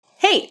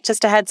Hey,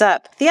 just a heads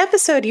up. The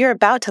episode you're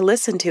about to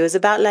listen to is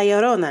about La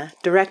Llorona,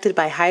 directed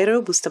by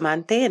Jairo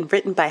Bustamante and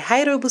written by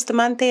Jairo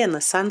Bustamante and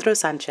Lisandro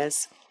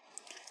Sanchez.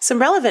 Some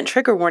relevant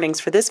trigger warnings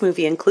for this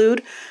movie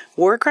include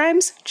war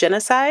crimes,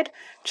 genocide,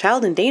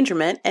 child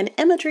endangerment, and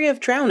imagery of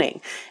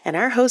drowning, and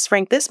our hosts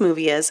rank this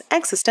movie as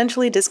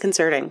existentially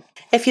disconcerting.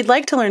 If you'd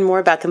like to learn more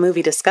about the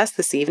movie discussed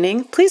this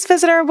evening, please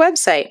visit our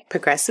website,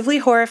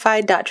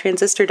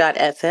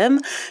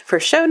 progressivelyhorrified.transistor.fm, for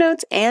show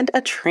notes and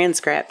a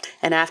transcript.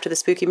 And after the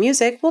spooky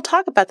music, we'll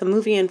talk about the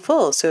movie in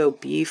full, so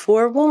be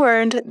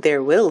forewarned,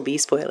 there will be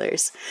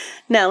spoilers.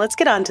 Now let's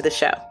get on to the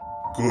show.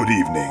 Good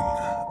evening,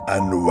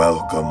 and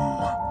welcome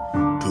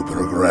to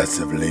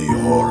Progressively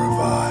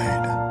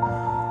Horrified,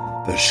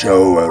 the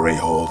show where we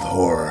hold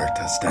horror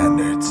to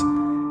standards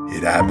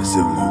it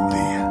absolutely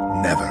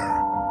never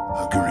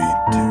agreed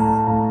to.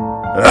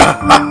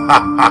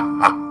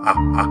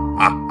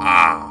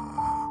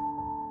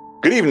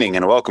 Good evening,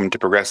 and welcome to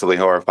Progressively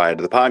Horrified,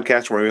 the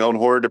podcast where we hold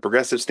horror to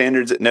progressive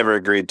standards it never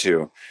agreed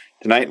to.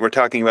 Tonight we're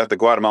talking about the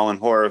Guatemalan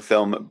horror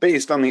film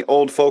based on the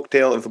old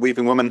folktale of the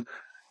Weeping Woman,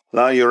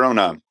 La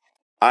Llorona.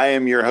 I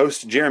am your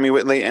host, Jeremy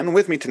Whitley, and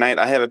with me tonight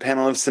I have a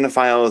panel of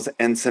cinephiles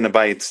and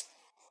cinebites.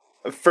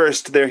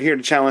 First, they're here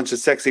to challenge the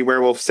sexy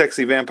werewolf,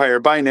 sexy vampire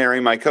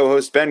binary, my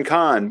co-host Ben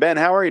Kahn. Ben,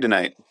 how are you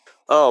tonight?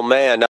 Oh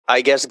man,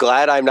 I guess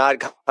glad I'm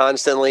not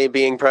constantly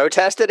being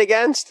protested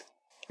against.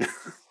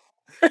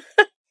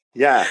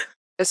 Yeah.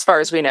 As far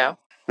as we know.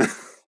 I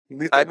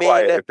mean,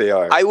 quiet if they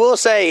are. I will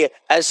say,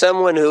 as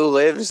someone who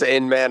lives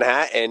in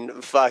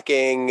Manhattan, I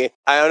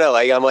don't know,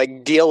 I'm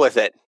like, deal with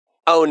it.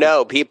 Oh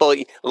no, people,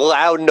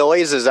 loud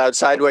noises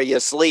outside where you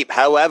sleep.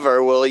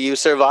 However, will you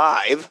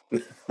survive?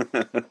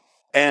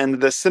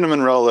 And the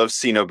cinnamon roll of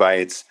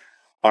Cenobites,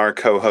 our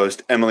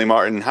co-host, Emily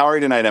Martin. How are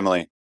you tonight,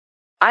 Emily?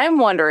 I'm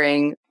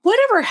wondering,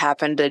 whatever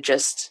happened to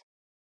just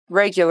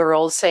regular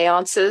old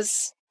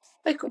seances?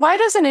 Like, why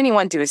doesn't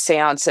anyone do a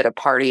seance at a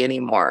party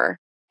anymore?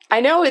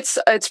 I know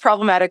it's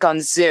problematic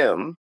on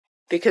Zoom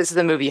because of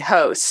the movie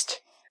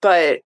Host,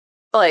 but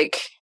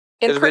like...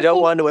 Because we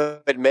don't want to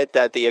admit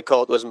that the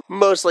occult was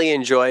mostly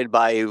enjoyed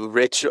by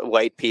rich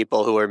white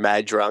people who are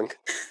mad drunk.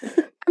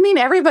 I mean,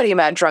 everybody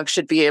mad drunk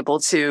should be able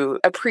to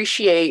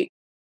appreciate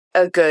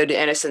a good,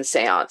 innocent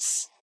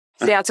seance.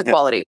 Seance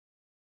equality.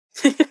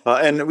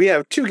 And we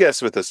have two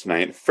guests with us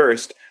tonight.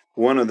 First,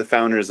 one of the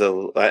founders of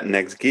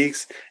Latinx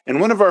Geeks,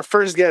 and one of our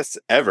first guests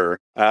ever,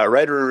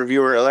 writer and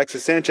reviewer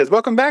Alexis Sanchez.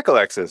 Welcome back,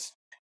 Alexis.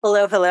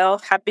 Hello.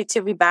 Happy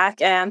to be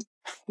back and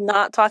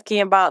not talking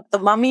about the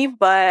mummy,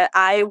 but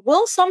I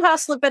will somehow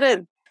slip it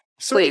in.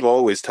 Sort of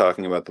always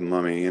talking about the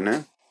mummy, you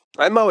know?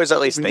 I'm always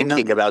at least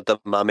thinking about the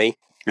mummy.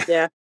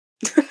 Yeah.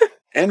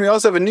 And we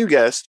also have a new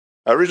guest,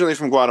 originally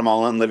from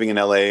Guatemala and living in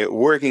LA,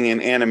 working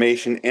in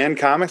animation and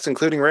comics,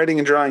 including writing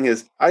and drawing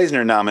his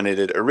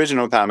Eisner-nominated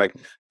original comic,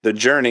 The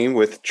Journey,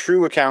 with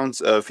true accounts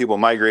of people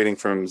migrating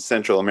from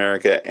Central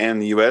America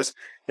and the U.S.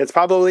 It's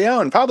Pablo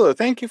Leon. Pablo,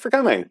 thank you for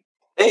coming.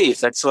 Hey,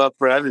 thanks a lot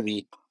for having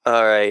me.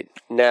 All right.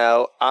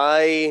 Now,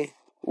 I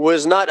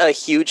was not a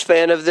huge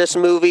fan of this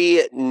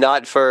movie,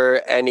 not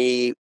for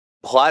any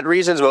plot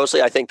reasons.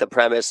 Mostly, I think the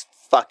premise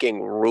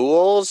fucking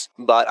rules,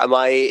 but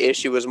my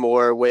issue was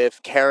more with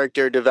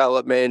character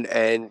development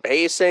and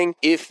pacing.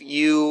 If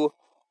you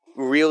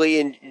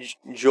really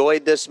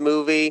enjoyed this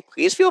movie,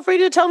 please feel free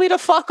to tell me to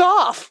fuck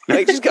off.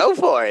 Like, just go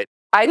for it.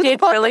 I did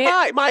really...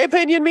 My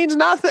opinion means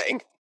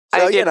nothing.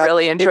 So, I did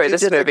really enjoy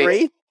this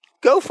movie.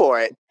 Go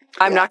for it.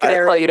 I'm not going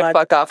to tell you to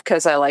fuck off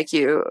because I like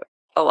you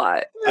a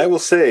lot. I will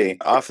say,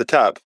 off the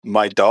top,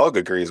 my dog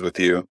agrees with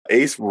you.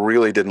 Ace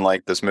really didn't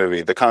like this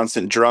movie. The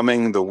constant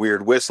drumming, the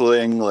weird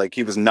whistling, like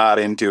he was not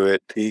into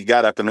it. He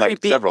got up and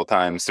left several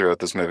times throughout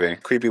this movie.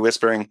 Creepy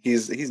whispering,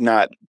 he's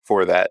not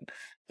for that.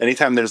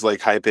 Anytime there's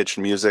like high-pitched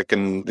music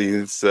in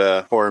these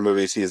horror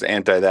movies, he is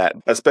anti that.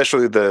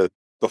 Especially the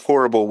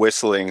horrible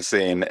whistling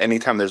scene.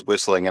 Anytime there's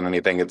whistling in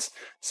anything, it's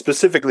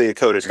specifically a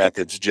coded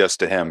message just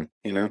to him,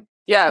 you know?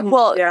 Yeah,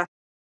 well, yeah.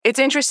 It's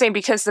interesting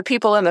because the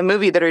people in the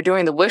movie that are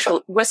doing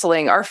the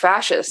whistling are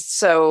fascists.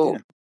 So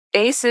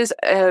Ace is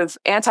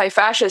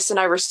anti-fascist, and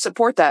I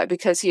support that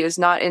because he is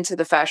not into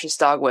the fascist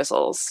dog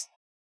whistles.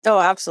 Oh,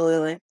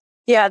 absolutely.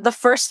 Yeah, the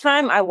first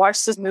time I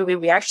watched this movie,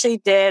 we actually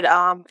did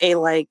a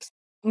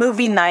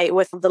movie night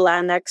with the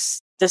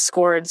Latinx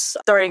Discords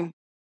during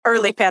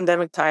early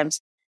pandemic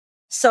times.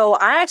 So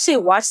I actually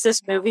watched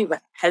this movie with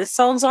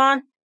headphones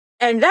on,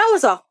 and that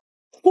was a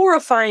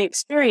horrifying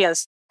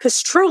experience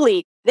because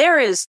truly there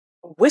is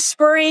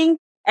whispering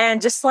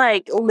and just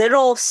like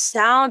little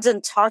sounds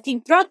and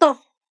talking throughout the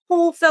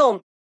whole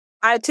film.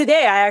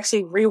 Today I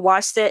actually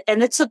rewatched it,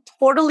 and it's a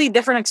totally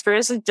different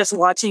experience than just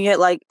watching it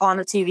like on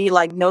the TV,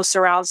 like no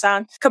surround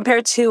sound,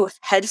 compared to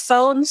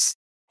headphones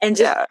and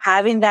just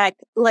having that.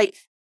 Like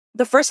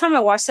the first time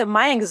I watched it,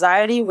 my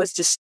anxiety was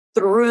just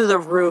through the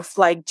roof,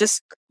 like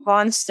just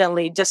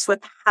constantly, just with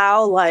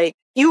how like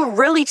you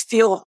really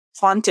feel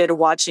haunted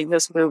watching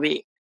this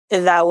movie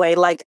in that way.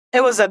 Like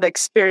it was an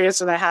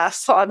experience and a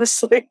half,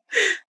 honestly.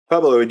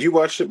 Pablo, had you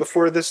watched it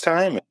before this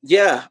time?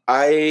 Yeah,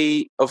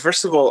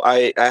 first of all,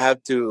 I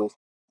have to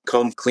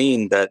come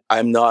clean that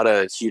I'm not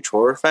a huge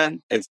horror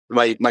fan. If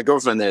my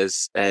girlfriend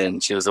is,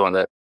 and she was the one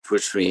that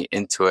pushed me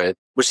into it,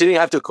 but she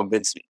didn't have to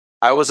convince me.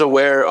 I was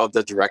aware of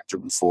the director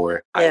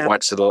before. I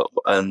watched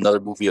another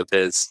movie of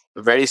his.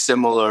 A very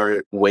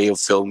similar way of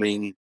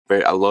filming,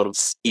 a lot of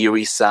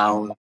eerie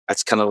sound.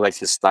 That's kind of like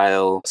his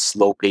style,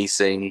 slow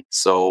pacing.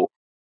 So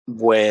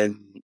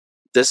when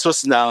this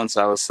was announced,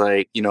 I was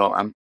like,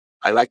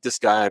 I like this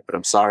guy, but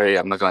I'm sorry,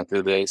 I'm not gonna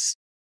do this.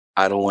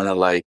 I don't want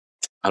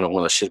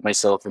to shit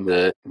myself in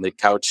the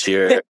couch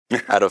here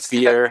out of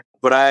fear.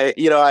 But I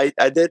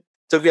did.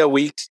 Took me a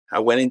week. I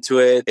went into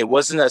it. It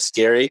wasn't as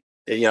scary,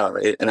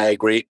 and I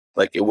agree.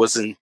 Like, it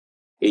wasn't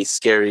a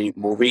scary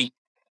movie,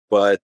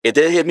 but it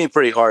did hit me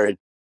pretty hard,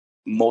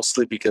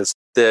 mostly because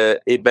the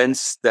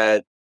events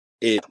that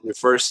it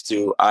refers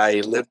to,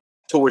 I lived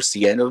towards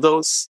the end of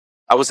those.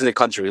 I was in the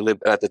country,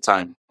 lived at the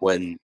time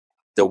when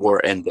the war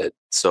ended.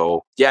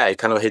 So yeah, it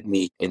kind of hit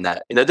me in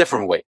a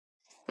different way.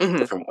 Mm-hmm.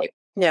 Different way.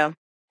 Yeah.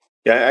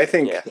 Yeah, I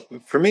think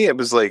for me,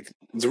 it's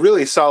a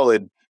really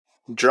solid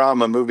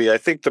drama movie. I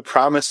think the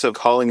promise of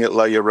calling it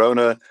La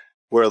Llorona,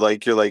 where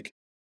you're like,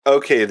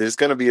 okay, there's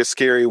going to be a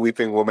scary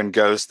weeping woman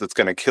ghost that's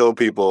going to kill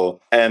people.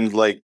 And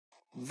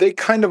they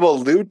kind of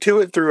allude to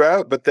it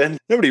throughout, but then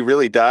nobody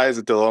really dies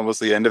until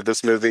almost the end of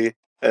this movie.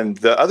 And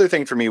the other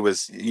thing for me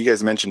was, you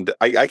guys mentioned,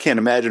 I can't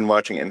imagine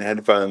watching it in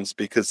headphones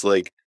because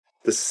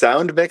the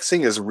sound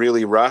mixing is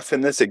really rough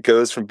in this. It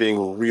goes from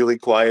being really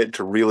quiet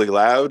to really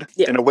loud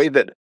in a way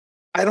that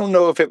I don't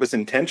know if it was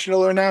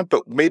intentional or not,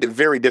 but made it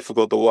very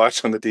difficult to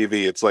watch on the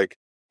TV. It's like,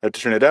 I have to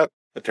turn it up,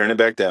 I turn it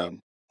back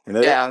down. Turn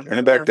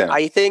it back down.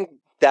 I think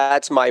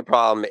that's my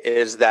problem,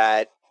 is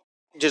that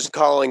just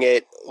calling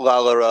it La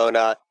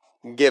Llorona,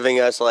 giving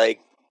us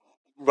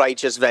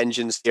righteous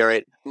vengeance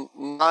spirit.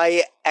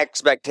 My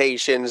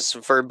expectations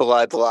for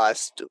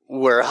Bloodlust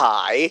were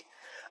high.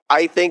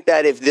 I think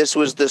that if this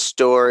was the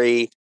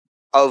story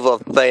of a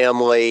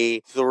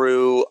family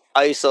through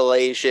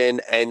isolation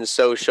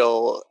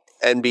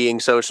and being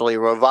socially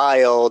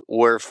reviled,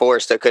 were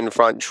forced to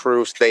confront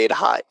truths they'd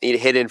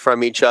hidden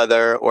from each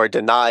other or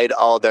denied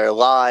all their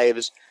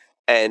lives,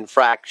 and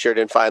fractured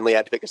and finally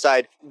had to pick a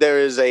side. There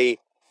is a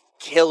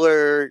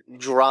killer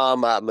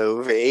drama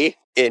movie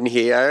in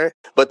here,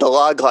 but the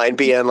logline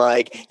being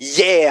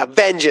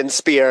vengeance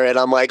spirit.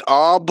 I'm like,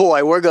 oh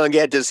boy, we're going to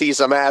get to see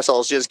some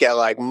assholes just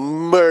get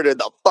murdered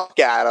the fuck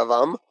out of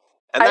them.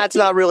 And that's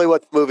not really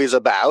what the movie's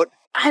about.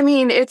 I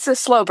mean, it's a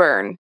slow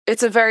burn.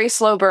 It's a very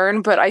slow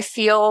burn, but I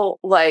feel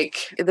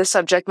like the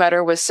subject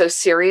matter was so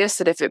serious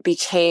that if it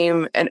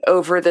became an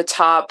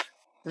over-the-top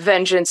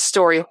vengeance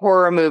story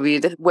horror movie,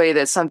 the way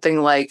that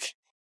something like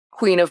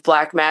Queen of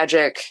Black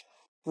Magic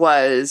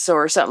was,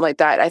 or something like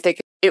that, I think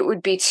it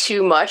would be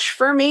too much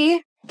for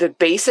me. The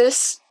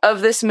basis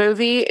of this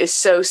movie is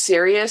so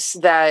serious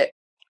that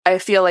I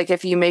feel like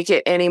if you make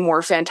it any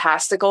more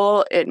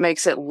fantastical, it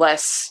makes it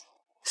less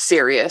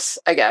serious,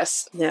 I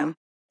guess. Yeah.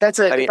 That's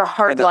a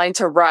hard line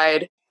to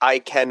ride. I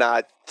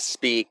cannot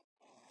speak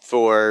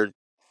for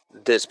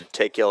this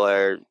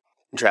particular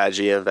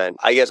tragedy event.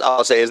 I guess all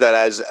I'll say is that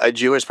as a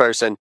Jewish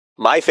person,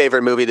 my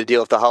favorite movie to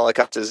deal with the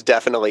Holocaust is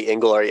definitely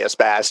Inglourious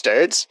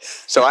Bastards.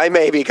 So I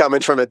may be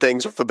coming from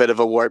things with a bit of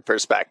a warped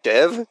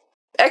perspective.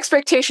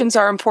 Expectations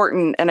are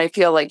important, and I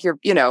feel like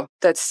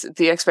that's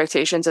the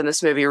expectations in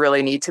this movie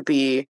really need to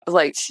be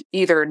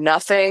either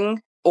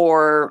nothing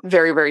or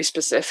very, very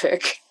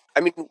specific. I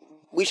mean,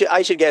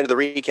 I should get into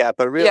the recap,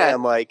 but really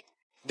I'm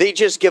they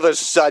just give us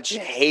such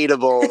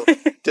hateable,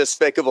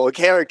 despicable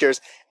characters.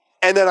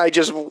 And then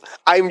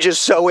I'm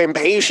just so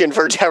impatient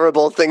for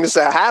terrible things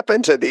to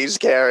happen to these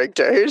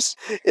characters,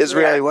 is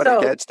really what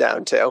it gets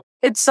down to.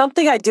 It's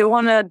something I do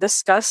want to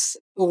discuss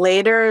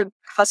later,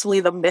 possibly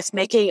the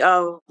myth-making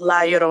of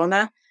La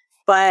Llorona.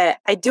 But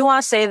I do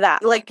want to say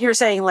that, you're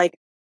saying,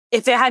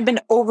 if it had been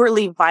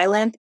overly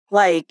violent,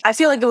 I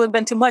feel like it would have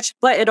been too much.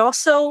 But it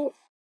also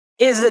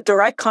is a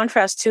direct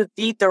contrast to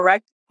the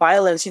direct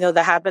violence,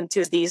 that happened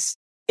to these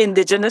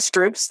indigenous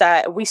groups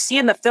that we see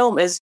in the film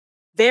is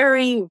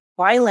very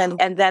violent.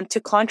 And then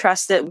to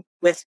contrast it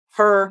with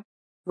her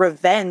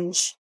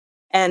revenge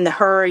and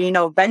her,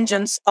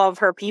 vengeance of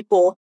her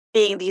people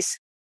being these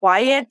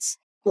quiet,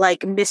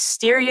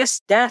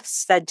 mysterious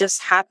deaths that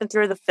just happen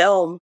through the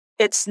film.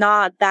 It's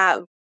not that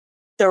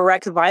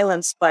direct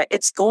violence, but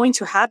it's going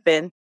to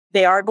happen.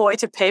 They are going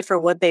to pay for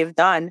what they've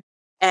done.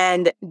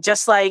 And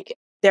just like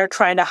they're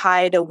trying to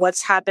hide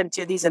what's happened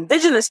to these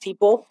indigenous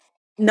people,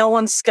 no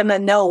one's going to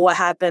know what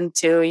happened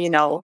to,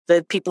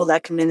 the people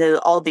that committed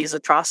all these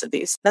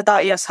atrocities.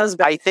 Natalia's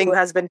husband, I think, who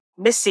has been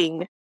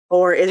missing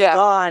or is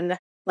gone,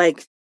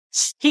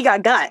 he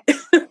got got.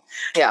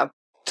 Yeah.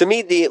 To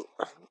me,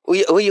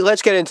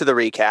 let's get into the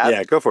recap.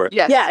 Yeah, go for it.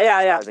 Yeah.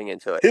 Diving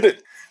into it. Hit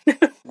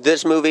it.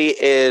 This movie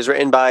is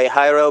written by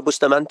Jairo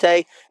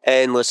Bustamante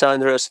and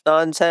Lisandro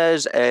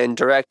Sanchez and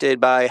directed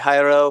by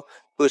Jairo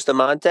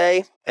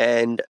Bustamante,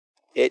 and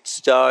it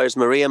stars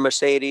Maria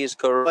Mercedes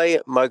Coroy,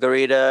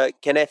 Margarita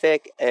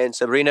Kenefic, and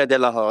Sabrina de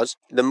la Hoz.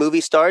 The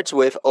movie starts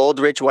with old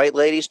rich white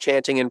ladies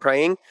chanting and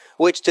praying,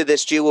 which to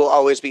this Jew will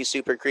always be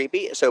super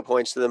creepy, so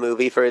points to the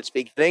movie for its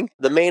beginning.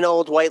 The main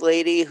old white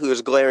lady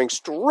who's glaring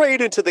straight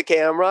into the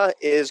camera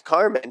is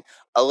Carmen,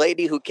 a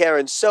lady who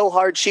Karen's so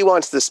hard she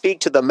wants to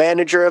speak to the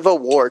manager of a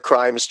war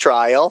crimes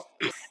trial.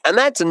 And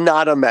that's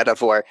not a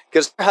metaphor,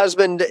 because her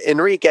husband,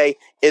 Enrique,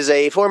 is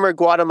a former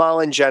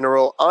Guatemalan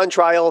general on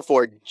trial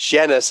for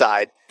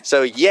genocide.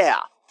 So yeah,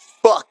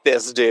 fuck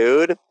this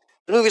dude.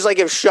 The movie's like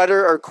if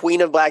Shudder or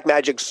Queen of Black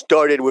Magic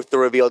started with the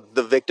reveal that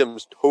the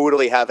victims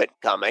totally have it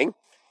coming.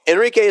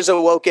 Enrique is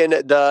awoken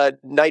the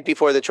night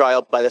before the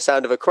trial by the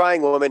sound of a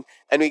crying woman,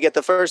 and we get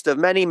the first of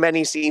many,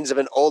 many scenes of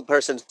an old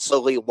person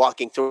slowly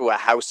walking through a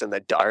house in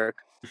the dark.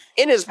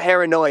 In his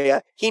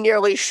paranoia, he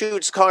nearly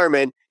shoots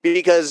Carmen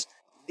because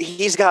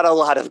he's got a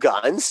lot of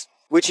guns,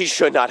 which he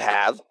should not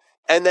have.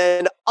 And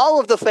then all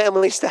of the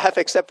family staff,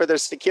 except for their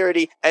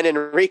security and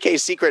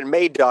Enrique's secret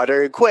maid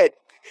daughter, quit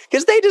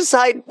because they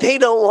decide they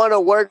don't want to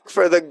work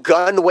for the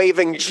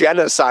gun-waving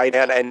genocide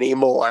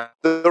anymore.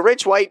 The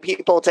rich white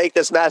people take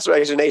this mass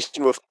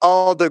resignation with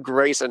all the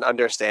grace and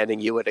understanding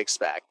you would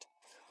expect.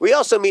 We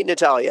also meet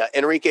Natalia,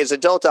 Enrique's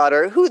adult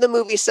daughter, who the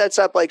movie sets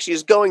up like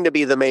she's going to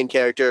be the main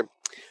character,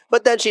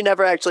 but then she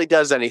never actually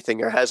does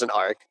anything or has an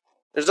arc.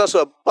 There's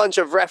also a bunch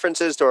of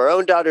references to her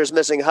own daughter's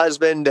missing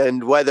husband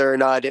and whether or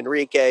not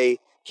Enrique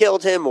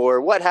killed him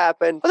or what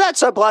happened. But that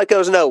subplot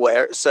goes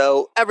nowhere,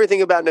 so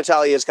everything about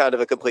Natalia is kind of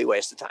a complete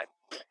waste of time.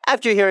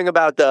 After hearing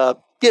about the,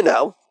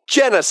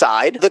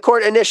 genocide, the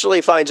court initially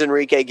finds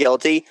Enrique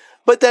guilty,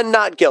 but then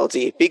not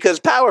guilty, because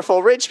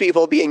powerful rich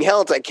people being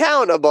held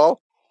accountable.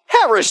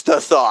 Perish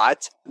the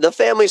thought. The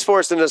family's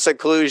forced into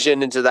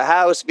seclusion into the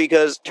house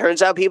because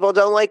turns out people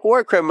don't like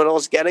war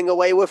criminals getting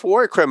away with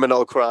war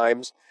criminal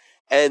crimes.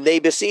 And they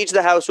besiege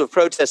the house with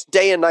protests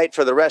day and night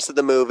for the rest of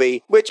the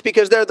movie, which,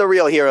 because they're the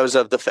real heroes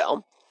of the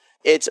film.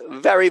 It's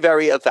very,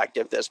 very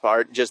effective, this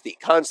part. Just the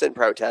constant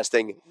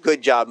protesting.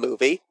 Good job,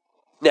 movie.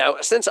 Now,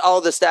 since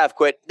all the staff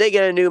quit, they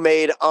get a new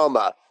maid,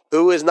 Alma,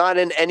 who is not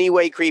in any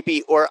way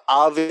creepy or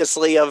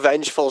obviously a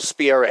vengeful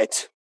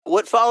spirit.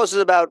 What follows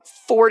is about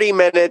 40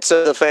 minutes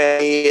of the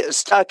family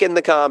stuck in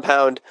the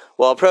compound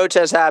while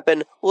protests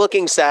happen,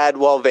 looking sad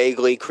while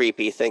vaguely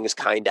creepy things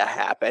kinda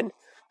happen.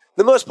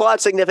 The most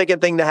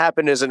plot-significant thing to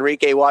happen is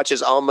Enrique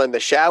watches Alma in the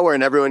shower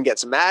and everyone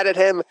gets mad at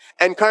him,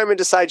 and Carmen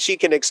decides she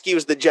can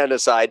excuse the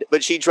genocide,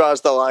 but she draws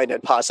the line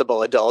at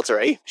possible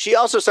adultery. She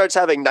also starts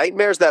having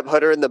nightmares that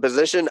put her in the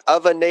position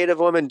of a native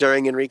woman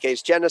during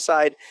Enrique's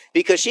genocide,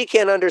 because she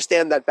can't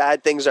understand that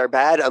bad things are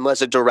bad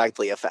unless it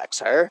directly affects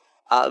her.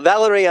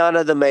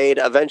 Valeriana, the maid,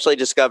 eventually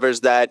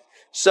discovers that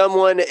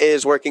someone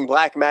is working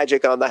black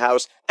magic on the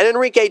house, and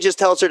Enrique just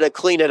tells her to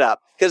clean it up,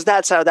 because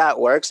that's how that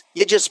works.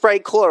 You just spray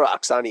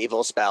Clorox on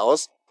evil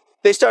spells.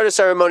 They start a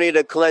ceremony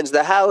to cleanse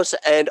the house,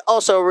 and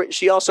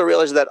she also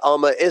realizes that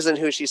Alma isn't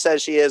who she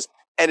says she is,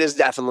 and is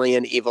definitely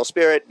an evil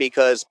spirit,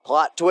 because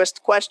plot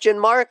twist ?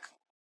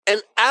 An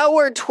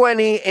hour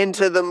 20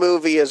 into the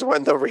movie is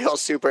when the real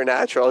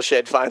supernatural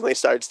shit finally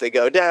starts to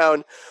go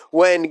down,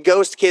 when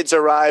ghost kids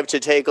arrive to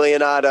take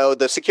Leonardo,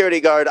 the security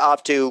guard,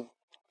 off to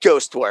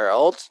Ghost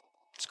World.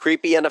 It's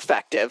creepy and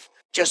effective.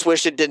 Just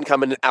wish it didn't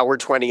come in an hour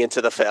 20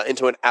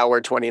 into an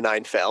hour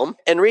 29 film.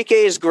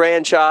 Enrique's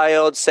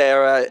grandchild,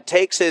 Sarah,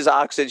 takes his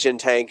oxygen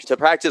tank to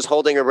practice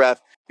holding her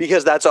breath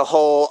because that's a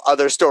whole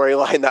other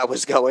storyline that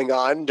was going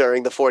on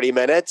during the 40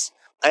 minutes.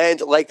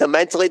 And like the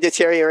mentally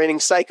deteriorating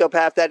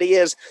psychopath that he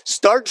is,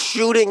 starts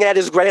shooting at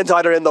his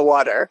granddaughter in the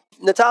water.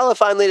 Natalia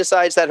finally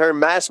decides that her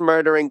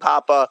mass-murdering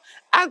papa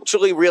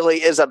actually really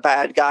is a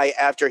bad guy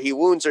after he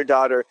wounds her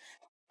daughter,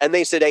 and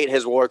they sedate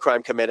his war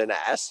crime committing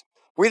ass.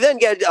 We then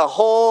get a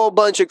whole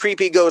bunch of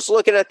creepy ghosts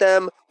looking at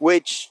them,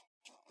 which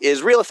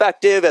is real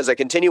effective as a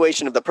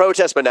continuation of the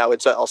protest, but now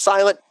it's all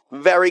silent.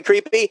 Very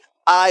creepy.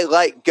 I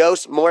like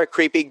ghosts, more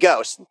creepy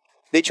ghosts.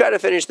 They try to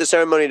finish the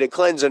ceremony to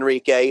cleanse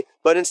Enrique,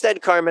 but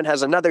instead Carmen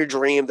has another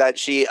dream that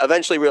she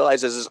eventually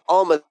realizes is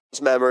Alma's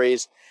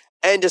memories,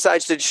 and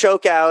decides to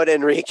choke out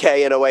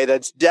Enrique in a way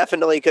that's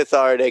definitely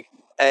cathartic.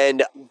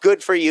 And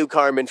good for you,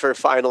 Carmen, for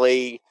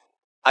finally,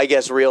 I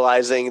guess,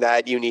 realizing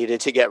that you needed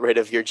to get rid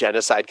of your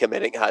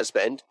genocide-committing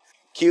husband.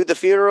 Cue the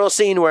funeral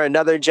scene where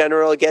another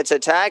general gets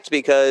attacked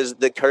because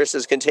the curse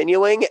is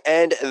continuing,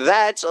 and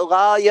that's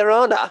La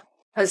Llorona.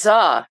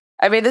 Huzzah.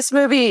 I mean, this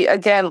movie,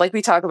 again, like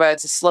we talk about,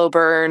 it's a slow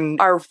burn.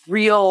 Our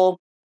real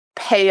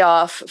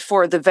payoff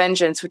for the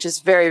vengeance, which is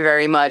very,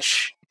 very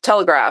much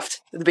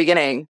telegraphed at the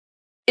beginning,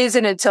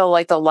 isn't until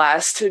like the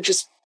last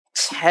just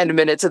 10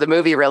 minutes of the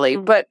movie, really.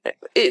 But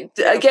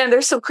again,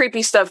 there's some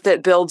creepy stuff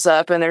that builds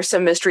up and there's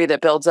some mystery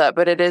that builds up,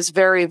 but it is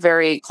very,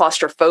 very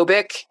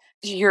claustrophobic.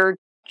 You're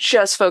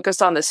just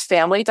focused on this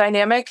family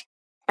dynamic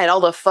and all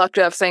the fucked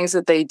up things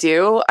that they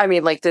do. I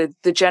mean, like the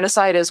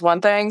genocide is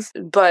one thing,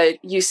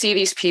 but you see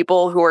these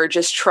people who are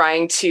just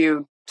trying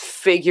to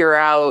figure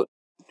out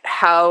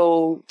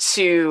how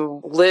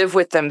to live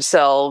with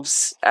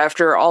themselves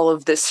after all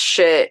of this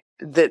shit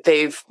that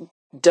they've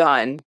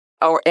done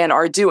and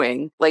are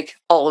doing, like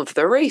all of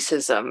the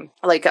racism,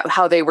 like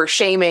how they were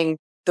shaming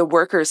the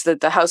workers,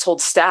 the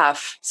household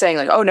staff, saying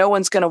like, oh, no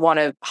one's going to want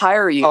to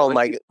hire you. Oh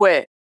my God.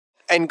 Quit.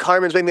 And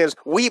Carmen's big thing is,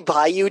 we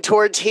buy you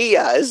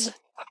tortillas.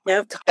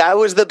 Yep. That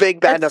was the big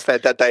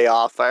benefit that they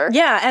offer.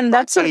 Yeah, and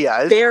that's a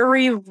Tortillas.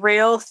 very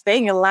real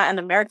thing in Latin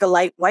America.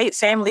 Like white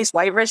families,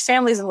 white rich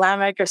families in Latin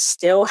America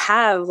still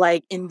have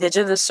like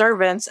indigenous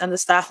servants, and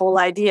it's that whole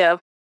idea of,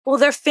 well,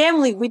 their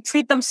family, we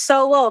treat them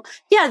so well.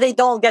 Yeah, they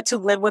don't get to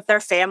live with their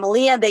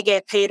family and they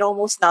get paid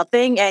almost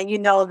nothing. And,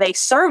 they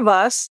serve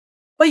us,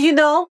 but,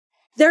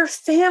 they're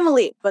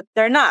family, but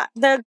they're not.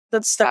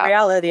 That's the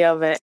reality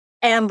of it.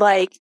 And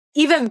like,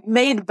 even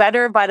made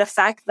better by the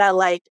fact that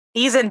like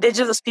these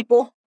indigenous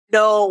people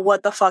know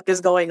what the fuck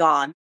is going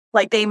on.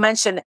 Like they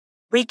mentioned,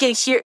 we can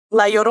hear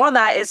La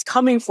Llorona is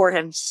coming for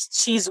him.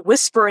 She's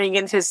whispering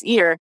in his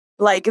ear.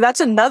 Like that's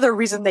another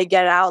reason they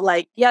get out.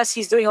 Like, yes,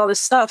 he's doing all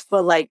this stuff,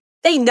 but like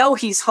they know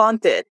he's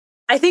haunted.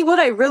 I think what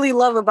I really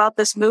love about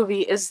this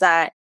movie is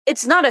that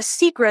it's not a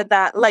secret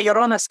that La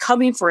Llorona's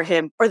coming for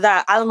him or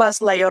that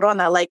Alma's La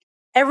Llorona. Like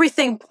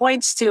everything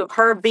points to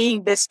her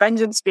being this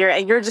vengeance spirit,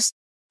 and you're just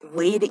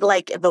waiting,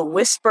 like the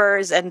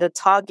whispers and the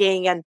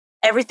talking and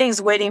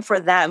everything's waiting for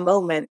that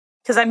moment.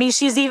 Because I mean,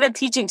 she's even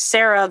teaching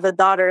Sarah, the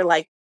daughter,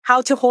 like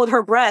how to hold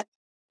her breath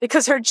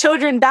because her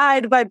children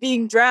died by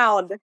being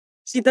drowned.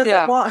 She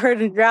doesn't want her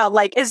to drown.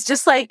 Like it's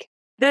just like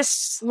this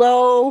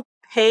slow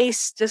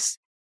pace, just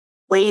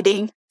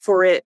waiting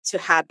for it to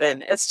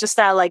happen. It's just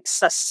that like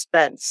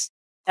suspense,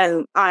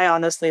 and I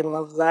honestly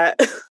love that.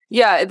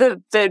 Yeah,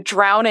 the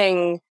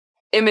drowning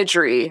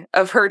imagery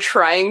of her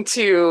trying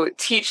to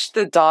teach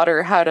the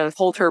daughter how to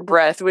hold her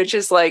breath, which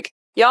is like,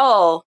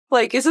 y'all,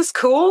 like, is this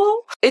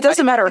cool? It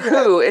doesn't matter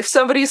who. If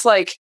somebody's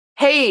like,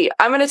 hey,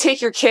 I'm going to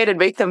take your kid and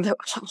make them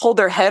hold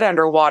their head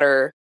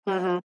underwater.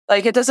 Mm-hmm.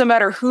 Like, it doesn't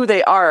matter who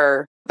they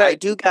are. I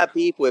do got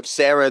beef with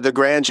Sarah, the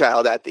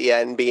grandchild, at the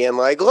end being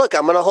like, look,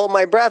 I'm going to hold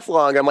my breath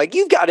long. I'm like,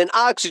 you've got an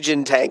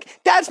oxygen tank.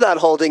 That's not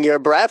holding your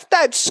breath.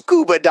 That's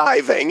scuba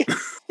diving.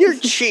 You're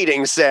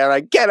cheating, Sarah.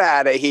 Get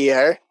out of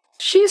here.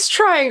 She's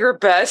trying her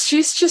best.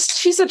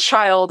 She's a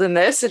child in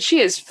this, and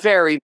she is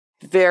very,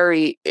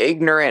 very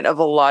ignorant of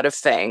a lot of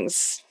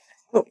things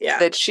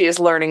that she is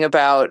learning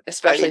about,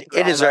 especially.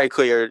 It is very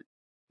clear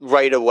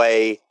right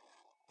away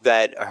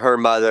that her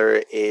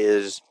mother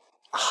is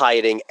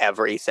hiding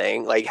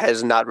everything, like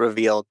has not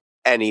revealed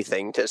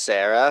anything to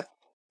Sarah.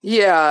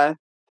 Yeah.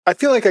 I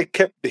feel like I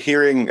kept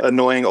hearing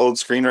annoying old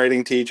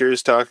screenwriting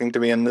teachers talking to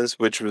me in this,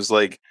 which was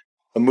like,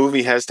 a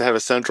movie has to have a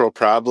central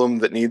problem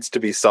that needs to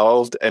be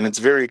solved, and it's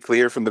very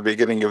clear from the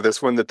beginning of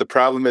this one that the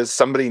problem is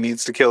somebody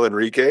needs to kill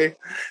Enrique.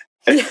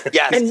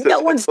 Yes. And no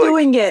one's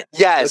doing it.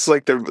 Yes. It's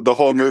like the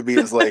whole movie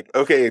is like,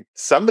 okay,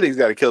 somebody's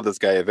got to kill this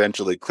guy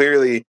eventually.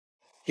 Clearly,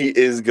 he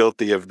is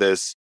guilty of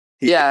this.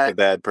 He's a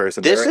bad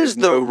person. This is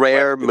the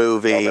rare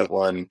movie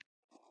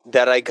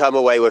that I come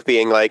away with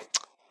being like,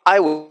 I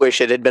wish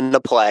it had been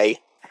a play.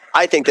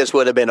 I think this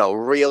would have been a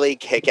really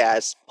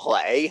kick-ass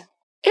play.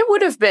 It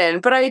would have been,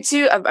 but I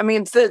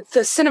mean, the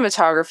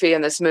cinematography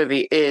in this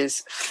movie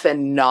is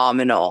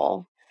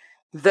phenomenal.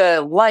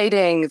 The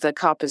lighting, the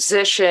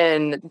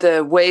composition,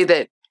 the way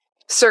that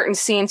certain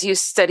scenes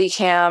use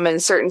Steadicam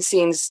and certain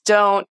scenes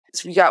don't.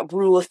 So we got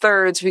rule of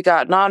thirds, we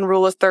got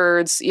non-rule of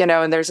thirds,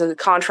 and there's a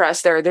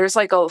contrast there. There's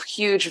like a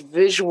huge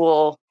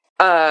visual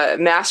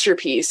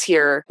masterpiece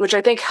here, which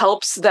I think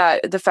helps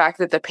that the fact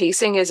that the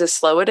pacing is as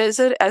slow as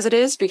it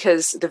is,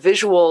 because the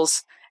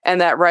visuals and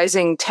that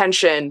rising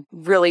tension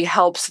really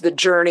helps the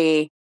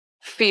journey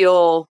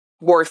feel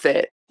worth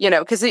it,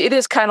 because it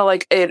is kind of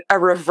like a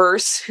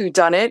reverse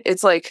whodunit.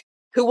 It's like,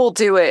 who will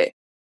do it?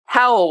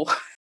 How?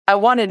 I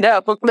want to know.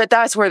 But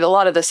that's where a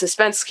lot of the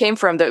suspense came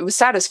from that was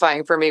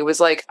satisfying for me, was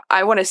like,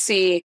 I want to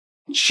see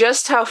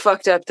just how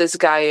fucked up this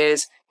guy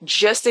is,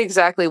 just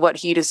exactly what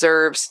he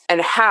deserves, and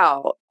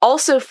how.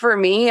 Also, for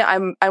me,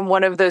 I'm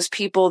one of those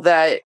people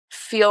that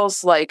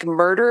feels like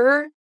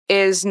murder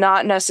is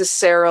not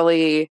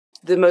necessarily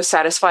the most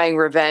satisfying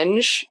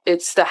revenge.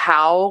 It's the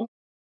how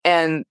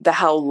and the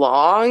how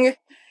long,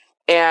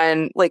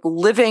 and like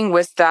living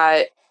with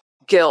that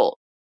guilt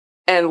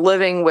and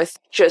living with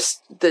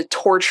just the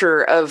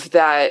torture of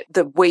that,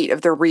 the weight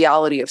of the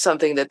reality of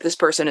something that this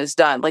person has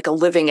done, like a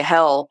living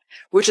hell,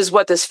 which is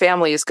what this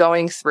family is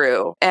going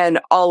through, and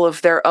all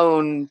of their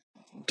own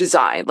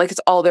design. Like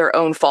it's all their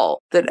own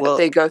fault that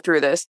they go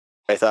through this.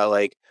 I thought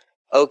like,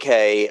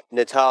 okay,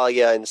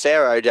 Natalia and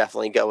Sarah are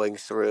definitely going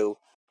through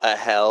a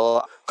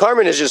hell.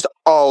 Carmen is just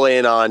all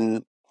in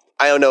on,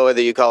 I don't know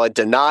whether you call it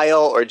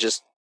denial or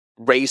just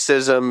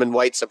racism and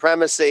white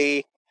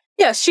supremacy.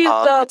 Yeah, she's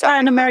the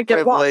Latin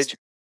American boss.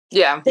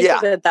 Yeah. Think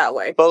of it that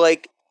way. But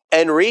like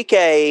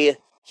Enrique,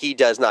 he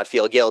does not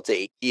feel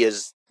guilty. He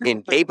is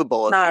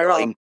incapable of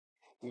feeling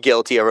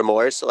guilty or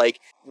remorse. Like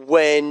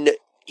when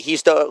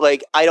he's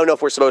like, I don't know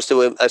if we're supposed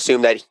to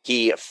assume that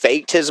he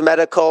faked his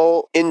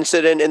medical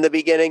incident in the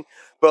beginning,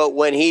 but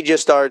when he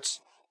just starts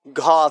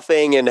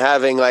coughing and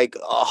having like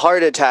a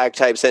heart attack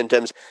type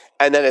symptoms,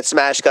 and then it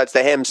smash cuts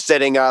to him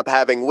sitting up,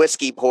 having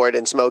whiskey poured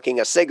and smoking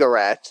a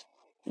cigarette.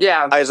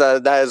 Yeah.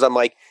 I'm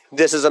like,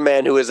 this is a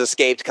man who has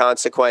escaped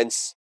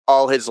consequence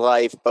all his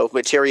life, both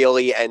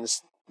materially and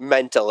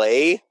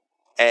mentally.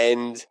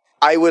 And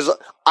I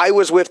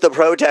was with the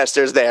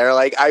protesters there.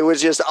 Like, I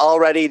was just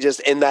already just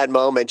in that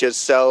moment,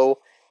 just so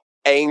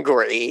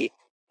angry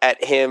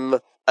at him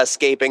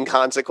escaping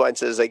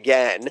consequences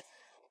again.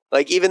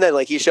 Like, even then,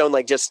 like, he's shown,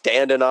 like, just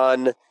standing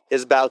on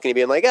his balcony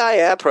being like, oh,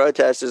 yeah,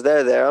 protesters,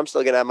 they're there. I'm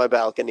still going to have my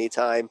balcony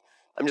time.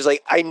 I'm just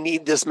like, I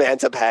need this man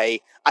to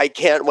pay. I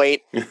can't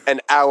wait an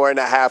hour and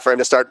a half for him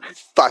to start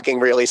fucking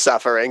really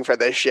suffering for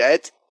this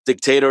shit.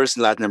 Dictators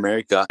in Latin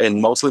America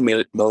and mostly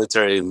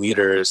military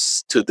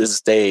leaders to this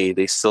day,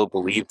 they still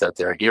believe that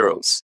they're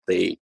heroes.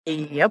 They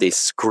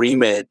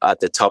scream it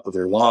at the top of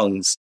their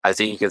lungs. I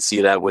think you can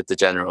see that with the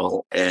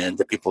general and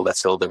the people that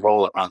fill the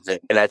role around him.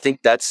 And I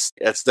think that's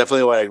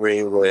definitely what I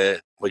agree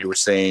with what you were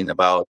saying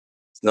about.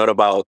 It's not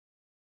about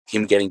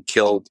him getting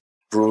killed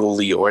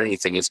brutally or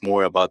anything. It's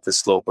more about the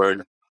slow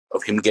burn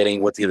of him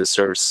getting what he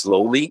deserves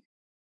slowly,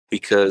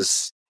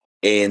 because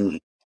in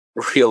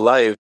real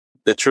life,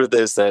 the truth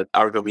is that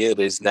our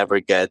communities never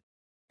get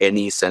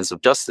any sense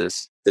of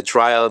justice. The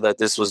trial that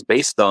this was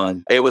based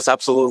on, it was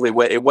absolutely,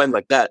 it went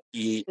like that.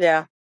 He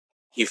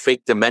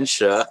faked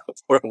dementia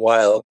for a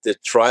while. The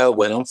trial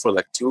went on for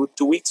like two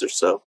weeks or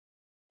so.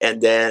 And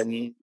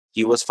then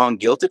he was found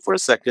guilty for a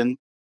second,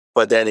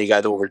 but then he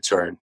got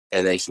overturned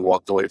and then he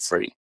walked away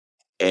free.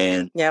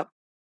 And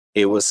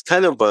it was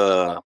kind of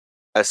a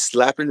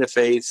slap in the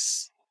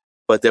face,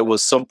 but there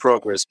was some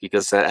progress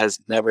because that has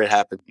never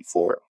happened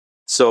before.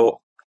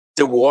 So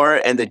the war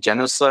and the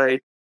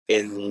genocide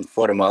in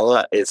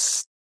Guatemala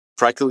is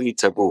practically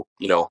taboo.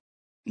 You know,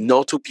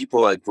 no two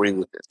people agree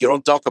with it. You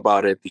don't talk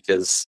about it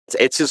because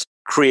it's just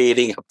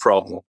creating a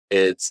problem.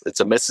 It's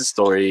a messy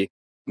story,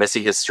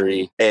 messy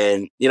history.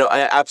 And, you know,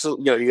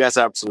 you guys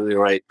are absolutely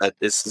right that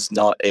this is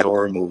not a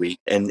horror movie.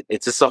 And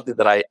it's just something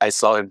that I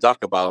saw him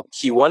talk about.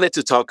 He wanted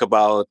to talk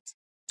about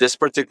this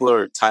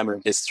particular time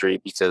in history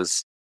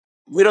because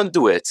we don't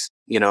do it,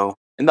 you know,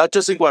 and not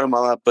just in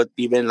Guatemala, but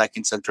even like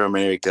in Central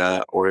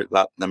America or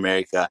Latin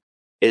America.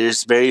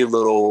 There's very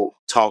little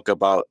talk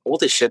about all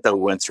the shit that we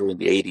went through in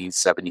the 80s,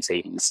 70s,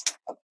 80s.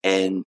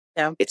 And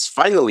it's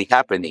finally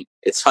happening.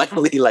 It's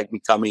finally like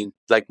becoming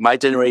like my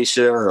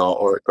generation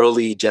or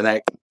early Gen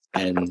X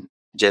and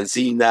Gen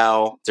Z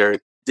now. They're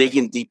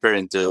digging deeper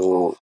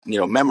into, you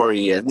know,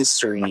 memory and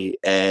history.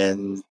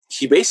 And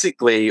he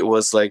basically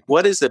was like,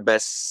 what is the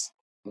best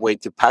way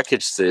to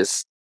package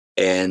this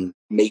and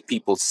make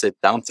people sit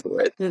down through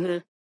it? Mm-hmm.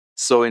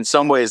 So in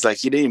some ways, like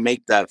he didn't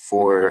make that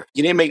for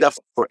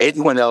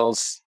anyone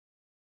else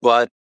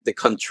but the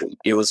country.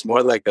 It was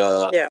more like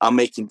I'm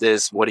making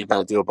this, what are you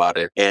gonna do about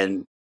it?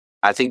 And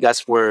I think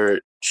that's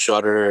where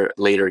Shudder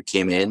later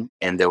came in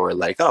and they were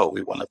like, oh,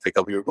 we want to pick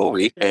up your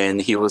movie.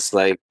 And he was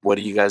like, what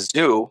do you guys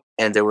do?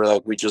 And they were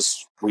like, we do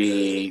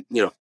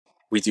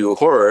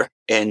horror.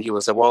 And he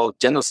was like, well,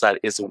 genocide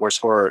is the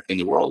worst horror in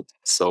the world.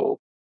 So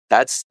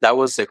that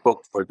was the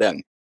hook for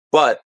them.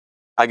 But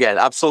again,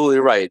 absolutely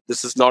right.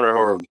 This is not a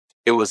horror.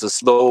 It was a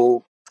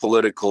slow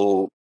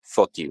political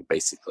fuck you,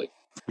 basically.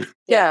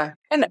 Yeah.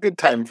 And a good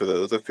time for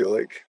those, I feel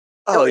like.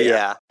 Oh,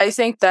 yeah. I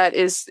think that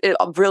is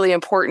really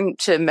important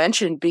to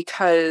mention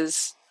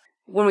because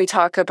when we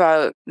talk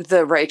about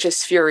the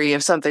righteous fury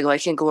of something like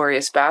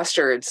Inglourious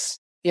Bastards,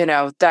 you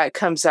know, that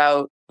comes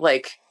out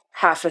like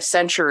half a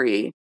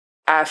century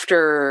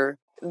after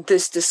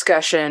this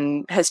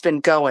discussion has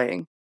been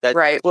going. That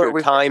right?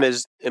 Time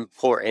is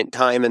important.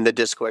 Time in the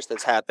discourse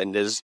that's happened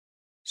is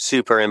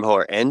super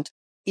important.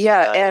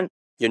 Yeah, and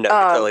you're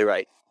totally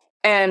right.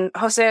 And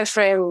Jose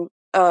Efraim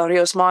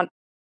Rios Montt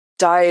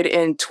died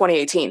in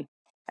 2018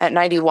 at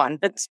 91.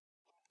 And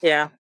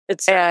this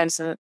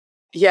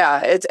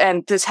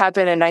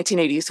happened in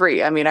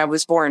 1983. I mean, I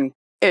was born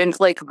and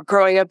like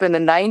growing up in the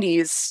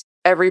 90s,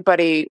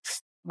 everybody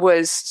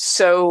was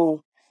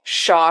so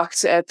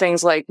shocked at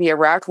things like the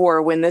Iraq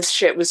War when this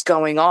shit was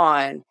going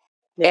on.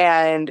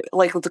 And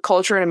like the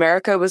culture in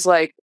America was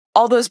like,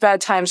 all those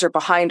bad times are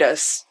behind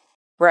us,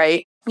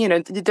 right? You know,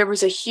 there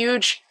was a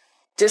huge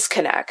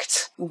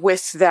disconnect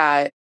with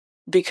that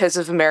because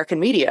of American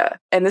media.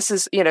 And this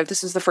is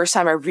the first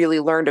time I really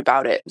learned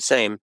about it.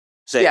 Same.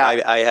 Yeah.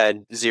 I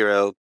had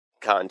zero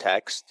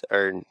context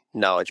or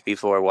knowledge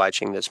before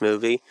watching this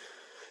movie.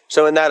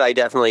 So in that, I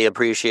definitely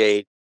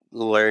appreciate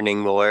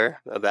learning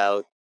more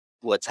about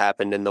what's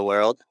happened in the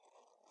world.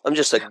 I'm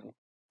just a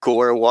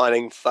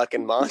gore-wanting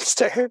fucking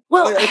monster.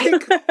 Well,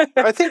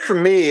 I think for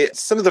me,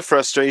 some of the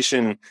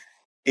frustration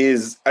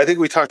is, I think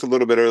we talked a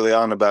little bit early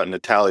on about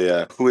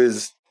Natalia, who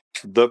is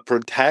the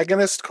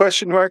protagonist,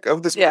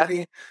 of this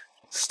movie,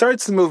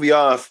 starts the movie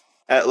off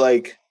at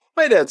like,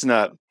 my dad's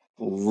not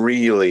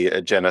really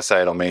a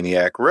genocidal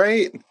maniac,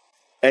 right?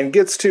 And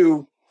gets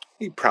to,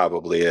 he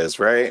probably is,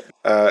 right?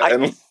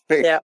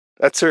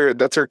 That's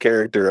her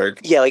character arc.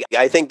 Yeah, like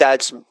I think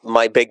that's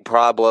my big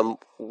problem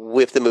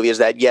with the movie is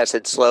that yes,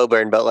 it's slow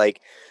burn, but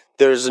like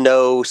there's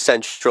no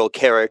central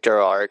character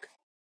arc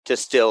to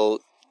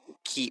still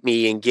keep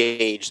me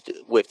engaged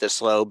with the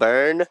slow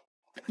burn.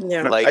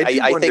 Yeah, like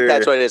I think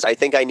that's what it is. I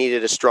think I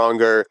needed a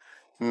stronger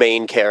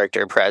main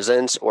character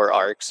presence or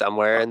arc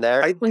somewhere in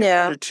there. I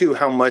wonder too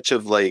how much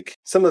of like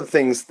some of the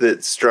things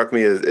that struck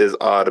me as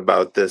odd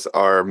about this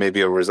are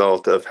maybe a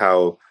result of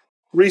how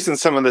recent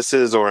some of this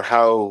is, or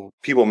how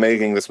people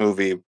making this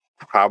movie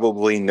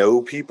probably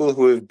know people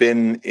who have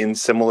been in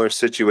similar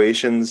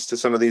situations to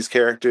some of these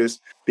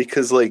characters.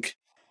 Because like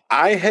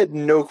I had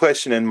no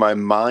question in my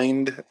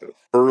mind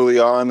early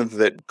on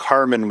that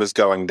Carmen was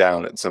going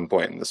down at some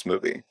point in this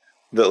movie.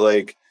 That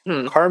like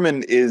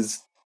Carmen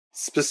is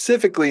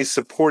specifically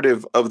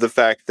supportive of the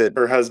fact that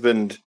her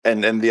husband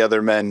and the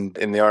other men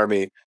in the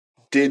army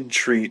did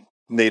treat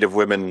Native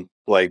women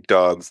like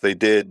dogs. They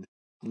did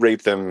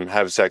rape them,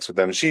 have sex with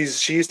them.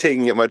 She's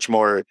taking it much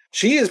more.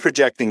 She is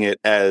projecting it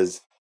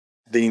as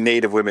the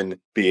Native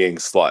women being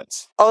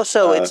sluts.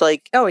 Also, it's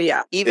like,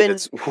 even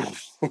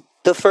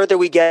the further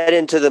we get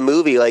into the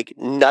movie, like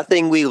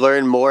nothing we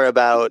learn more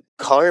about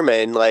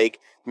Carmen, like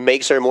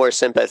makes her more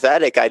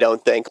sympathetic, I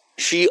don't think.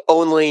 She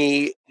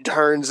only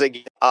turns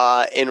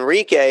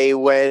Enrique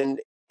when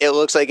it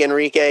looks like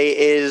Enrique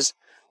is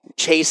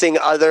chasing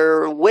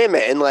other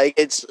women. Like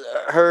it's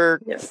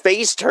her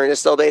face turn is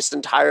still based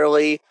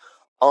entirely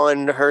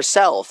on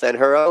herself and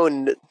her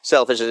own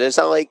selfishness. It's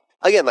not like,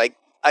 again, like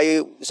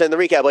I said in the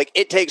recap, like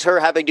it takes her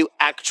having to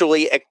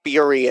actually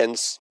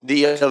experience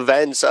the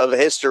events of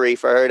history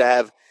for her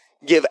to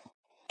give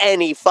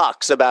any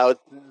fucks about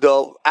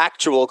the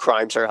actual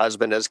crimes her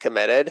husband has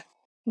committed.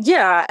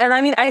 Yeah, and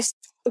I mean, I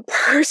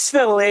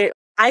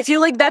feel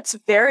like that's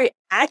very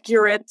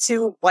accurate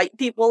to white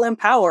people in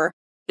power.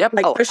 Yep,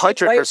 like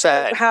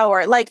 100%.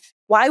 Power. Like,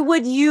 why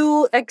would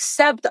you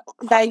accept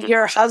that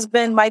your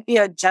husband might be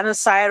a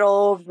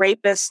genocidal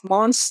rapist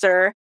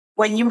monster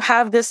when you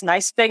have this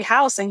nice big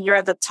house and you're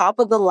at the top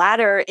of the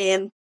ladder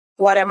in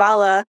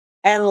Guatemala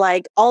and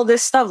like all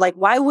this stuff? Like,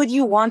 why would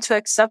you want to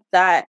accept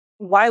that?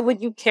 Why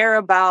would you care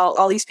about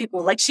all these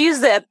people? Like, she's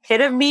the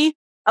epitome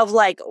of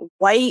like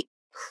white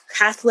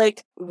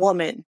Catholic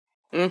woman.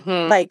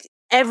 Like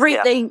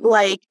everything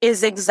like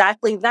is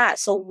exactly that.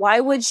 So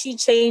why would she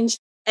change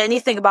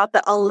anything about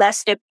that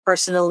unless it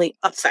personally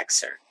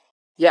affects her?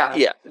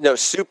 Yeah. No,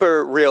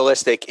 super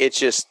realistic. It's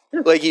just,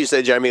 like you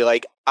said, Jeremy,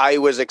 like I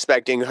was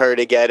expecting her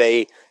to get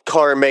a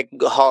karmic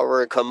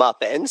horror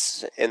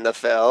comeuppance in the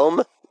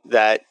film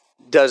that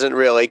doesn't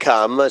really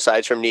come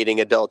aside from needing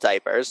adult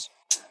diapers,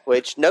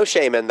 which no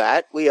shame in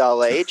that. We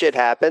all age. It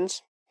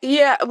happens.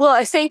 Yeah. Well,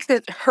 I think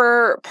that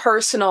her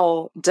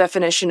personal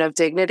definition of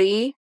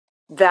dignity,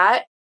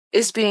 that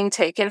is being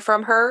taken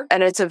from her.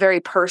 And it's a very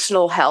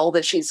personal hell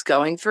that she's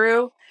going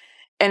through.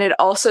 And it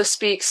also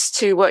speaks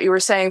to what you were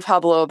saying,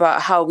 Pablo,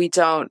 about how we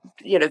don't,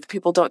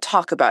 people don't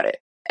talk about it.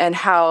 And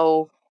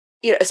how,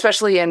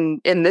 especially in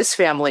this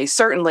family,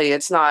 certainly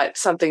it's not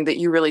something that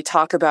you really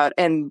talk about.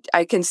 And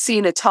I can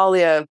see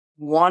Natalia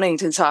wanting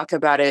to talk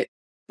about it,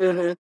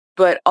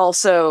 but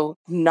also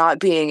not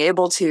being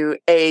able to,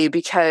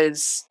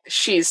 because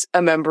she's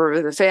a member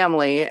of the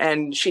family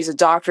and she's a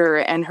doctor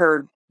and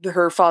her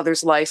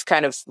father's life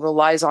kind of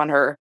relies on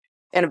her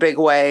in a big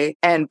way.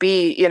 And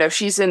B,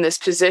 she's in this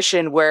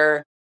position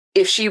where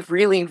if she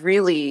really,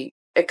 really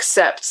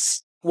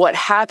accepts what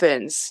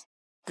happens,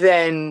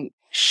 then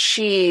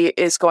she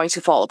is going to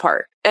fall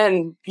apart.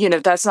 And,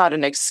 that's not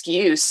an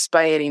excuse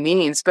by any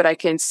means, but I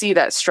can see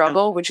that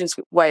struggle, which is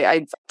why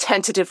I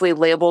tentatively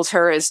labeled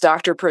her as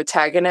Dr.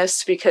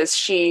 Protagonist, because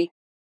she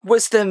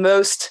was the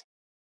most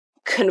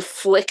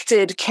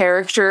conflicted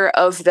character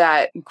of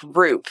that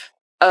group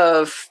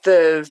of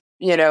the,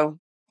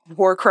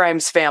 war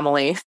crimes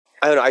family.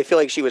 I don't know. I feel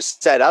like she was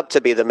set up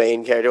to be the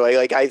main character.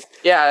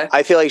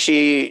 I feel like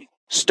she,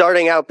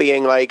 starting out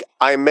being like,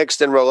 I'm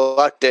mixed and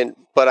reluctant,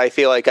 but I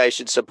feel like I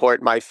should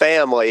support my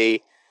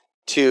family,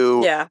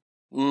 to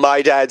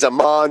my dad's a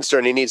monster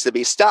and he needs to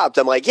be stopped.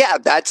 I'm like, yeah,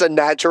 that's a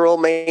natural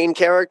main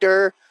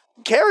character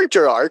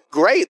arc.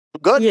 Great.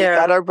 Good. Yeah. We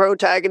got our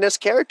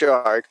protagonist character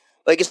arc.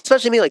 Like,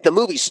 especially me, like the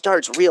movie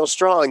starts real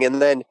strong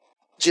and then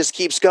just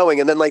keeps going.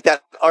 And then like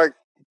that arc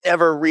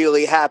never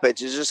really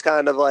happens. It's just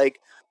kind of like,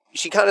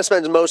 she kind of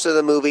spends most of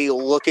the movie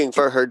looking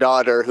for her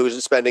daughter,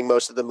 who's spending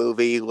most of the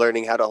movie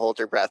learning how to hold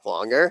her breath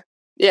longer.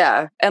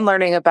 Yeah, and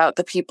learning about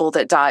the people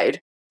that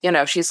died.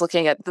 She's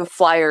looking at the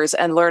flyers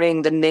and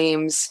learning the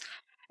names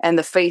and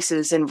the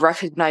faces and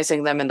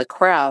recognizing them in the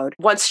crowd.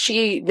 Once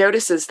she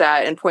notices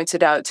that and points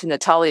it out to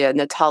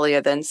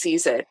Natalia then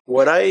sees it.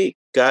 What I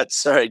got,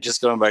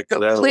 just going back to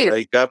that, please. What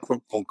I got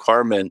from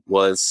Carmen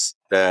was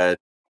that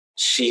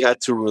she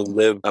had to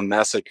relive a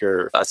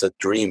massacre as a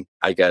dream,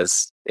 I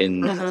guess,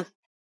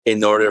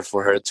 in order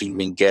for her to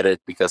even get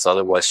it, because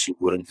otherwise she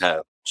wouldn't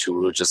have. She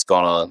would have just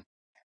gone on.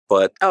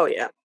 But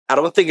I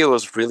don't think it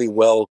was really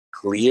well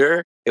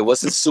clear. It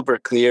wasn't super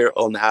clear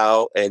on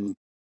how, and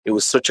it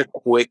was such a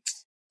quick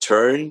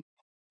turn.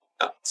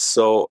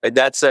 So in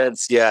that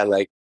sense,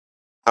 like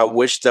I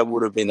wish that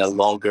would have been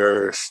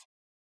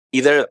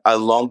either a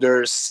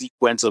longer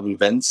sequence of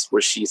events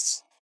where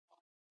she's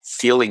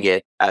feeling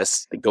it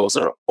as it goes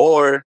on,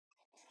 or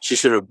she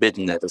should have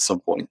bitten it at some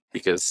point,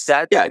 because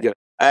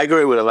I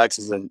agree with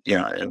Alexis and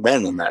and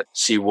Ben on that.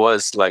 She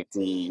was like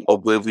the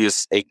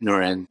oblivious,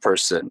 ignorant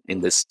person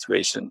in this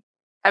situation.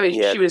 I mean,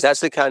 Yeah, she was that's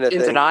the kind of in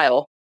thing.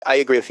 denial. I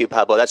agree with you,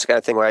 Pablo. That's the kind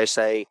of thing where I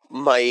say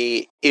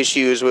my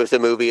issues with the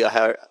movie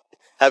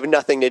have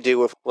nothing to do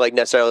with like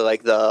necessarily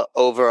like the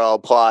overall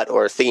plot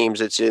or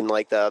themes. It's in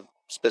like the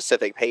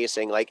specific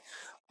pacing. Like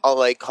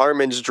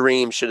Carmen's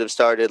dream should have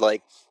started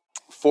like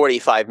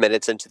 45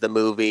 minutes into the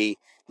movie,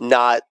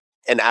 not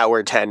an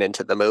hour 10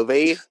 into the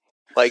movie.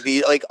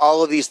 Like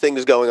all of these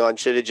things going on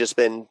should have just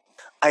been,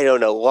 I don't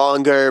know,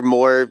 longer,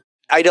 more.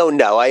 I don't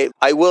know.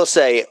 I will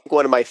say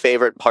one of my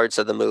favorite parts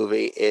of the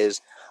movie is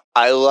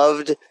I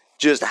loved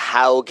just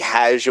how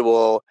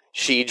casual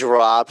she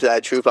dropped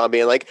that truth on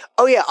being like,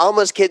 oh yeah,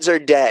 Alma's kids are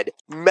dead.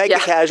 Mega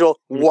casual,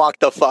 walk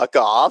the fuck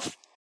off.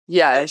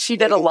 Yeah, she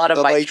did a lot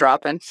of mic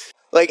dropping.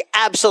 Like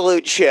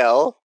absolute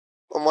chill.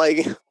 I'm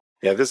like,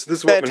 yeah, this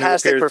woman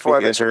fantastic who appears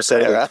performance in her for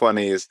Sarah.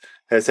 20s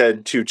has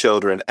had 2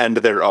 children and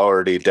they're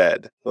already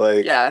dead.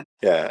 Like,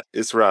 yeah,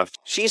 it's rough.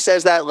 She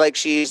says that like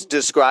she's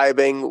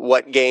describing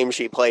what game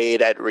she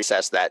played at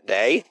recess that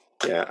day.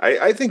 Yeah,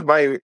 I think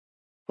my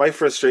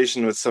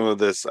frustration with some of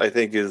this, I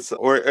think, is,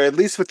 or at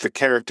least with the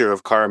character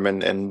of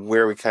Carmen and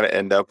where we kind of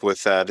end up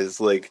with that, is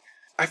like,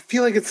 I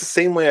feel like it's the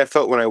same way I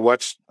felt when I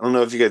watched, I don't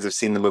know if you guys have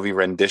seen the movie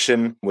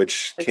Rendition,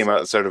 which came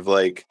out sort of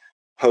like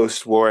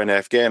post-war in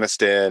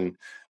Afghanistan,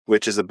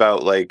 which is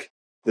about like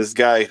this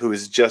guy who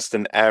is just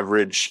an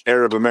average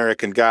Arab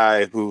American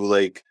guy who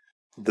like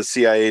the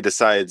CIA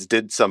decides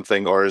did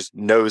something or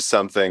knows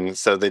something,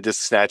 so they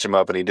just snatch him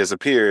up and he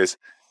disappears.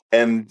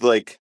 And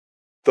like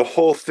the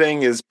whole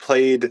thing is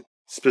played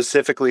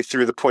specifically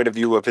through the point of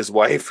view of his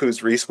wife,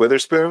 who's Reese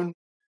Witherspoon.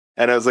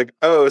 And I was like,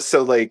 oh,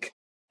 so like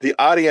the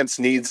audience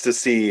needs to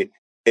see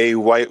a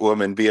white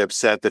woman be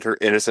upset that her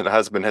innocent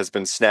husband has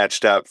been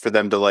snatched up for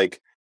them to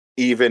like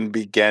even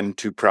begin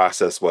to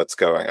process what's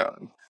going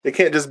on. It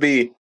can't just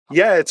be,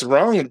 yeah, it's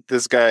wrong that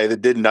this guy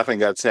that did nothing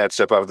got snatched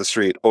up off the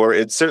street. Or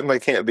it certainly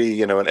can't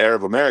be, an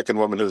Arab American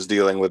woman who's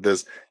dealing with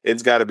this.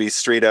 It's got to be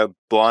straight up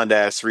blonde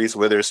ass Reese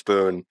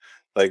Witherspoon,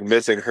 like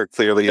missing her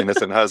clearly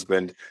innocent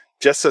husband,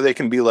 just so they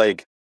can be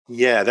like,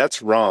 yeah,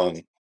 that's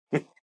wrong.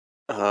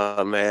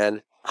 Oh,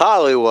 man.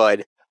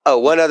 Hollywood. Oh,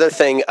 one other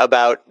thing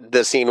about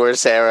the scene where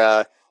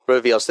Sarah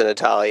reveals to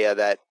Natalia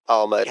that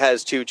Alma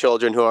has 2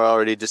 children who are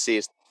already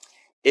deceased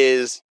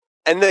is,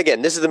 and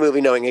again, this is the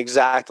movie knowing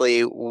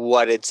exactly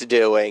what it's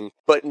doing,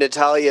 but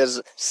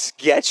Natalia's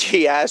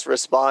sketchy-ass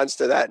response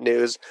to that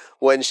news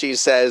when she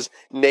says,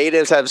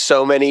 natives have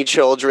so many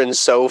children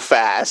so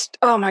fast.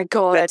 Oh my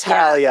God.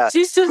 Natalia. Yeah.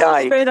 She's just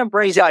straight up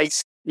racist.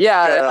 Yikes.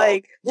 Yeah.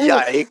 Like,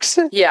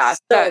 Yikes. Yeah.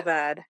 so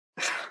bad.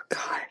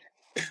 God.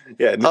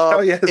 Yeah,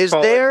 Natalia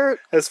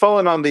has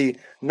fallen on the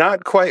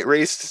not quite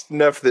racist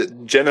enough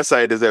that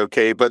genocide is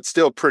okay, but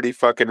still pretty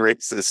fucking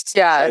racist.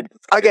 Yeah.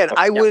 Again,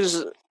 I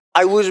was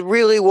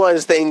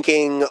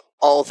thinking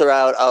all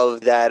throughout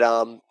of that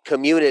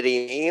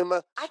Community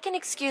meme. I can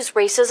excuse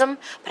racism,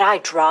 but I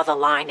draw the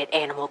line at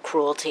animal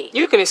cruelty.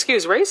 You can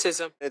excuse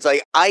racism. It's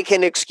like, I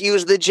can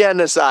excuse the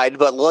genocide,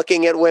 but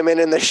looking at women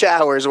in the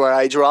showers where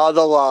I draw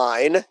the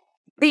line.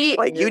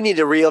 Like, you need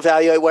to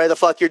reevaluate where the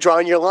fuck you're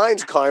drawing your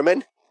lines,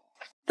 Carmen.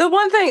 The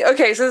one thing,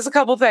 okay, so there's a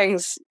couple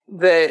things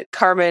that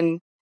Carmen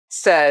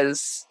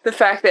says. The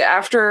fact that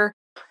after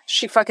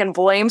she fucking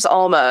blames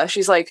Alma,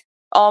 she's like,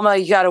 Alma,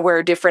 you gotta wear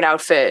a different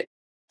outfit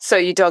so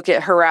you don't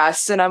get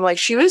harassed. And I'm like,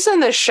 she was in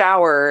the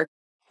shower.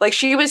 Like,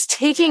 she was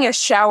taking a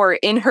shower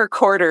in her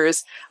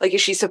quarters. Like,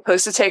 is she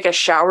supposed to take a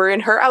shower in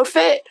her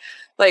outfit?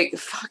 Like,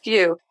 fuck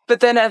you. But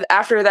then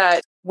after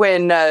that,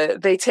 when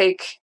they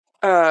take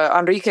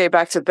Enrique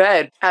back to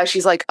bed,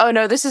 she's like, oh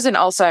no, this isn't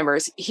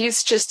Alzheimer's.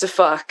 He's just a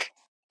fuck.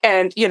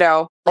 And,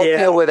 I'll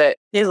deal with it.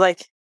 He's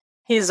like,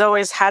 he's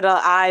always had an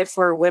eye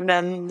for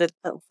women,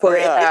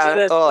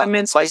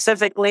 women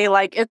specifically.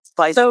 Like, it's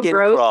so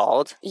gross.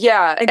 Crawled.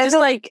 Yeah. And just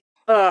like,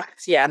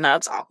 yeah, no,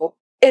 it's awful.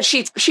 And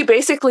she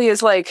basically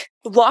is like,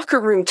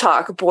 locker room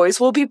talk, boys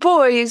will be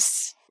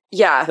boys.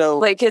 Yeah. So,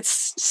 like,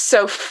 it's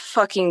so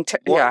fucking,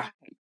 yeah.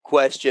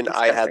 Question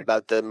I have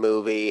about the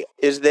movie.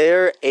 Is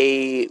there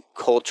a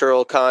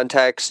cultural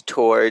context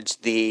towards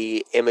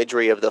the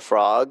imagery of the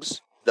frogs?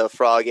 The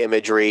frog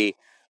imagery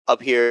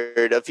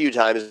appeared a few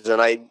times,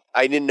 and I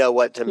didn't know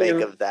what to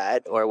make of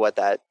that or what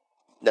that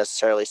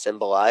necessarily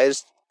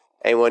symbolized.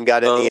 Anyone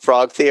got any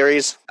frog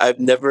theories? I've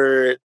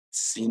never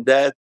seen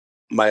that.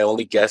 My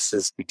only guess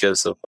is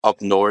because of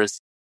up north,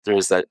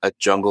 there's a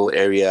jungle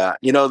area.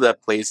 You know,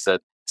 that place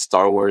that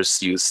Star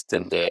Wars used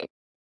in the,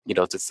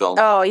 to film.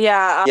 Oh,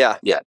 yeah. Yeah.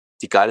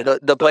 You got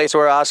it? The place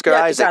where Oscar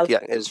Isaac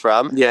is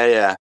from?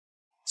 Yeah.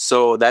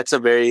 So that's a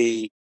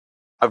very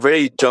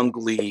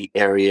jungly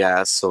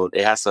area. So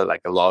it has a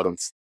lot of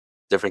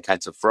different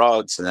kinds of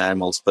frogs and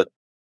animals. But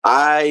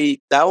that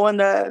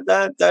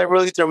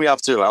really threw me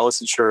off too. I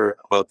wasn't sure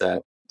about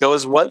that. There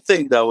was one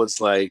thing that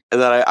was like,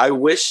 that I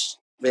wish,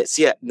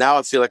 now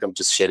I feel like I'm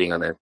just shitting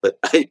on it, but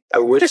I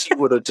wish he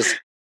would have just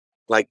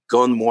like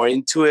gone more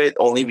into it,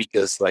 only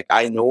because like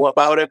I know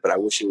about it, but I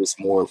wish it was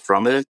more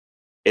from it.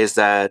 Is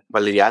that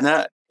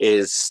Valeriana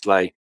is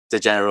like the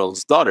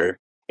general's daughter.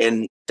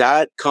 And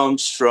that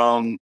comes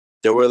from,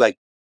 there were like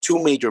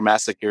 2 major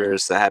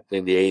massacres that happened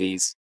in the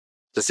 80s,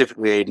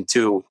 specifically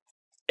 82.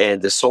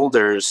 And the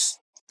soldiers,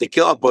 they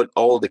killed about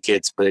all the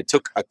kids, but they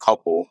took a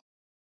couple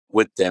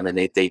with them and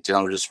they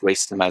just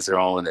raised them as their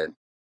own. And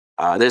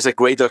there's a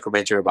great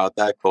documentary about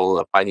that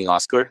called Finding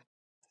Oscar.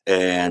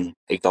 And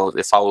it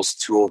follows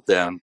 2 of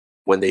them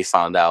when they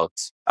found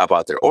out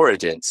about their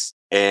origins.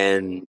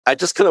 And I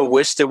just kind of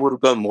wish they would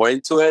have gone more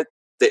into it.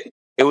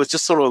 It was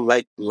just sort of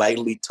like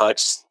lightly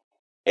touched.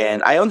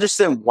 And I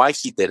understand why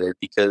he did it,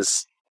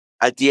 because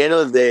at the end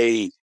of the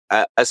day,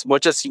 as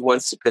much as he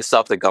wants to piss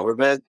off the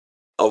government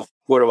of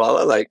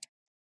Guatemala, like,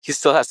 he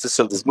still has to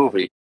sell this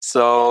movie.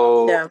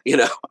 So, you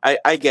know,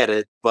 I get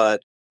it.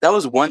 But that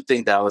was one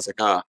thing that I was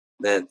like,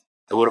 man,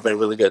 it would have been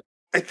really good.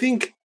 I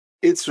think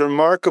it's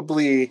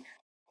remarkably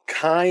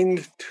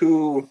kind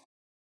to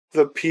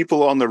the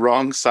people on the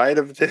wrong side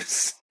of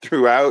this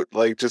throughout,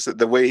 like just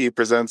the way he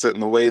presents it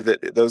and the way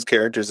that those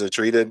characters are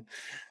treated.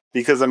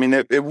 Because, I mean,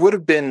 it would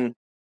have been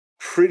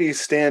pretty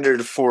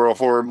standard for a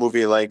horror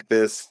movie like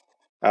this,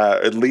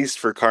 at least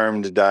for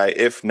Carm to die,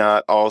 if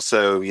not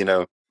also, you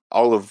know,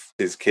 all of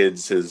his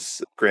kids,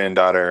 his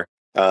granddaughter.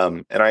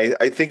 And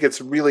I think it's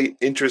really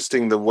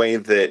interesting the way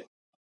that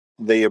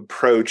they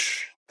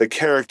approach the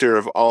character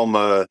of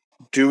Alma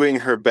doing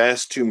her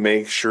best to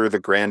make sure the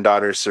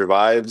granddaughter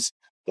survives,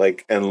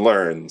 like, and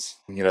learns,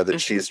 you know,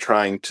 that she's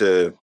trying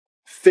to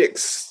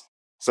fix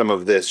some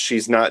of this.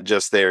 She's not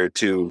just there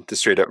to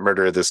straight up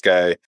murder this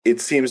guy.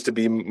 It seems to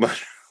be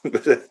much,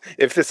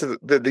 if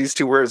these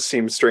 2 words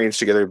seem strange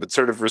together, but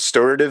sort of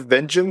restorative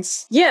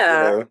vengeance.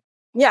 Yeah. You know?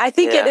 Yeah, I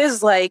think it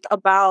is like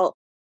about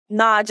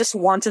not just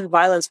wanton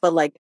violence, but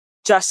like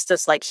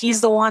justice. Like,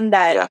 he's the one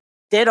that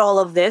did all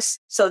of this.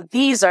 So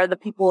these are the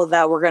people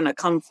that we're going to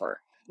come for.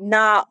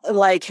 Not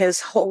like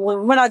his whole,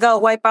 we're not going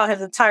to wipe out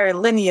his entire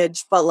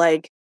lineage, but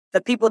like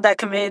the people that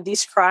committed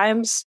these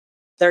crimes,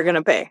 they're going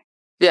to pay.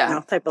 Yeah. You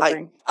know, type of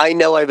thing. I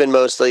know I've been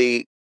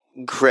mostly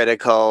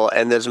critical,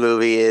 and this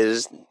movie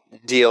is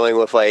dealing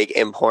with like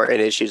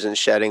important issues and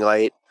shedding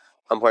light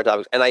on important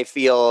topics. And I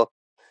feel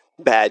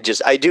bad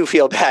I do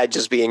feel bad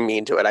just being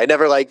mean to it. I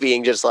never like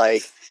being just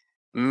like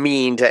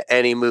mean to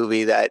any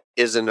movie that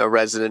isn't a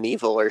Resident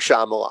Evil or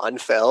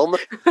Shyamalan film.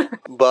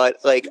 But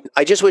like,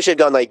 I just wish it had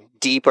gone like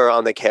deeper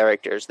on the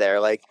characters there.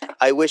 Like,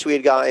 I wish we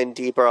had gotten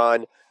deeper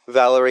on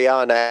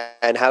Valeriana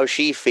and how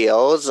she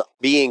feels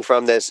being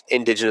from this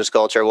indigenous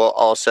culture, while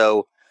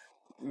also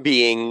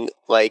being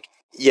like,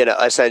 you know,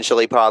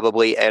 essentially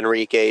probably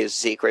Enrique's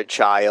secret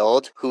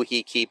child who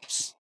he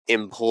keeps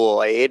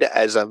employed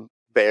as a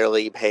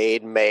barely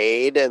paid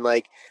maid. And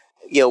like,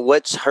 you know,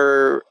 what's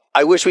her,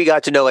 I wish we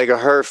got to know like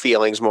her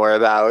feelings more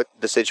about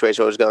the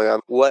situation, what was going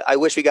on. I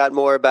wish we got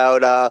more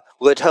about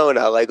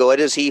Latona. Like, what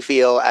does he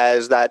feel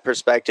as that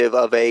perspective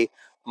of a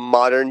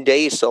modern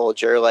day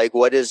soldier? Like,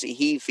 what does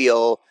he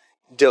feel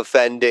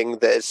defending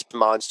this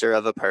monster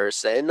of a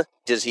person?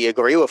 Does he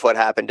agree with what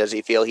happened? Does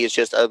he feel he's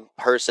just a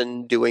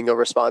person doing a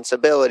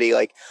responsibility?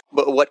 Like,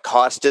 but what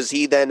cost does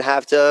he then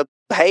have to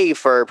pay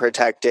for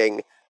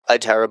protecting a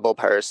terrible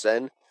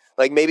person?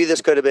 Like, maybe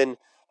this could have been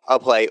a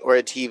play or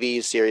a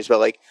TV series, but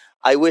like,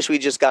 I wish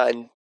we'd just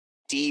gotten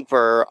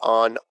deeper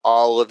on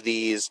all of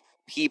these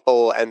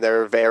people and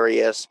their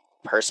various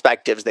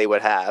perspectives they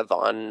would have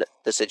on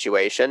the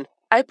situation.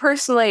 I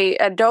personally,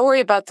 don't worry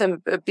about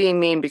them being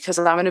mean, because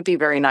I'm going to be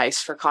very nice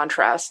for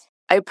contrast.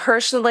 I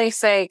personally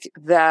think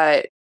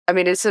that, I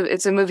mean, it's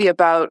a movie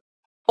about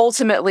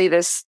ultimately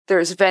there's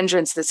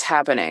vengeance that's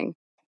happening,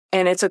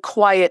 and it's a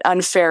quiet,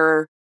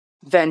 unfair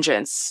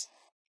vengeance.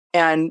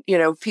 And, you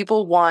know,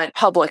 people want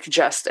public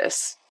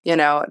justice. You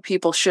know,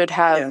 people should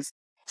have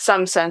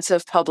some sense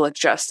of public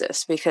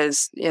justice,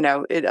 because, you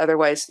know,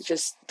 otherwise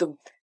just the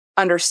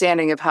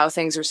understanding of how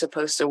things are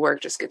supposed to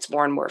work just gets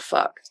more and more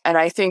fucked. And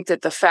I think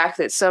that the fact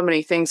that so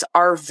many things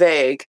are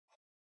vague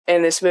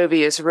in this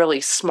movie is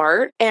really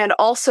smart. And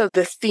also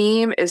the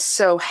theme is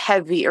so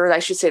heavy, or I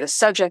should say the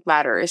subject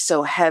matter is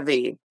so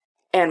heavy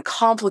and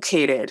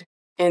complicated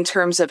in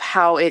terms of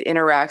how it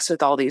interacts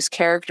with all these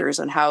characters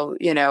and how,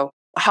 you know,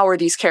 how are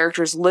these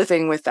characters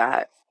living with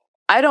that?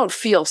 I don't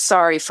feel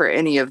sorry for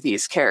any of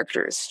these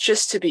characters,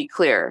 just to be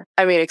clear.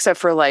 I mean, except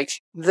for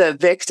like the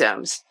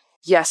victims.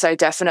 Yes, I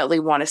definitely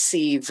want to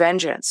see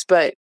vengeance,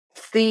 but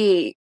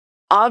the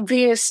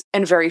obvious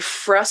and very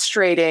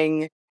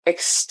frustrating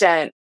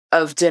extent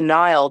of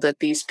denial that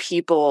these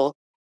people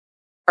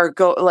are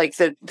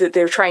that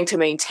they're trying to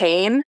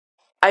maintain,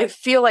 I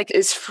feel like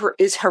is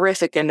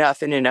horrific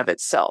enough in and of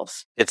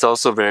itself. It's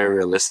also very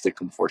realistic,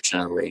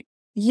 unfortunately.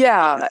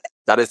 Yeah.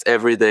 That is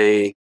every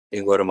day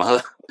in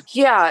Guatemala.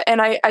 Yeah,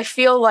 and I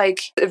feel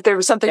like if there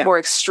was something more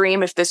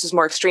extreme, if this was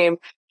more extreme,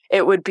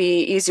 it would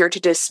be easier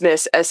to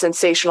dismiss as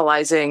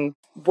sensationalizing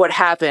what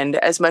happened,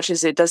 as much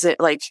as it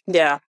doesn't, like,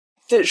 the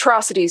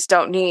atrocities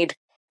don't need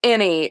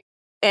any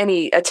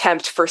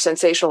attempt for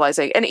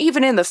sensationalizing. And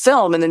even in the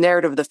film, in the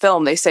narrative of the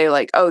film, they say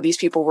like, oh, these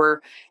people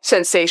were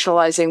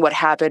sensationalizing what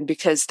happened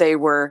because they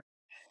were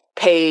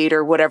paid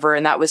or whatever,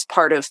 and that was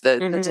part of the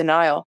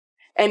denial.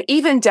 And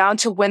even down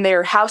to when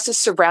their house is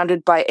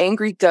surrounded by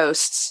angry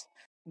ghosts,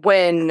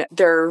 when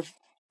their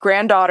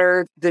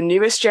granddaughter, the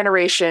newest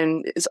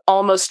generation, is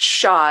almost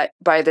shot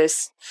by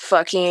this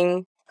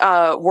fucking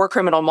war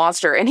criminal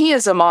monster. And he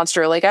is a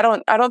monster. Like, I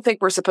don't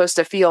think we're supposed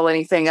to feel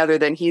anything other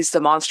than he's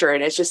the monster,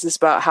 and it's just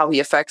about how he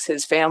affects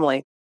his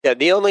family. Yeah,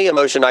 the only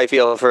emotion I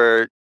feel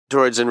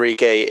towards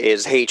Enrique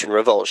is hate and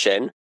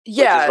revulsion.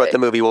 Yeah. Which is what the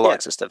movie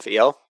wants us to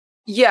feel.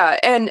 Yeah,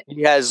 and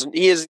he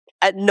is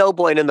at no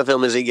point in the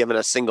film is he given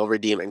a single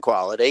redeeming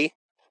quality.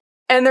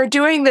 And they're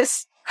doing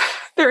this,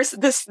 there's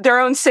their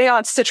own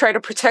seance to try to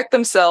protect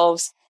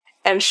themselves,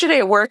 and shit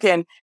ain't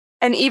working.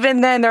 And even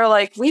then they're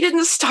like, we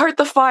didn't start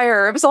the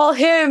fire. It was all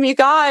him, you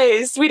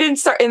guys. We didn't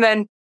start. And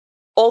then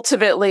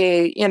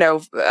ultimately,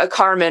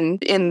 Carmen,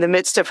 in the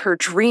midst of her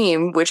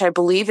dream, which I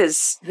believe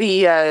is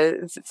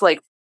the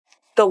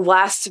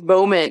last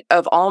moment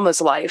of Alma's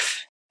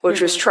life,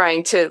 which was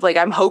trying to,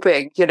 I'm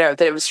hoping,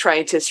 that it was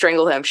trying to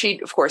strangle him. She,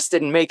 of course,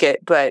 didn't make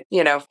it. But,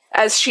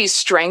 as she's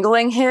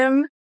strangling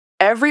him,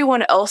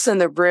 everyone else in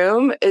the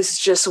room is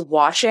just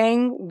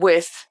watching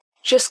with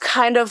just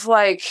kind of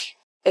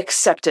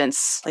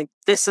acceptance. Like,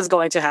 this is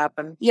going to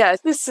happen. Yeah,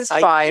 this is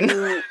fine.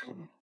 I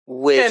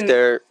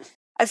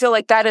feel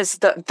like that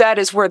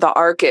is where the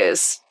arc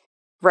is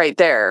right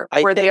there,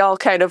 where they all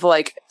kind of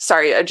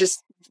sorry, I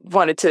just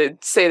wanted to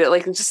say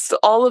that just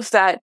all of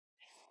that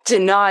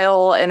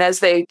denial, and as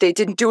they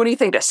didn't do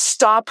anything to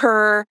stop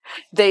her,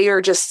 they are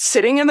just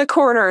sitting in the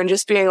corner and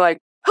just being like,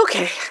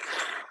 okay.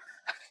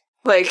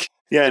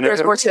 Yeah, and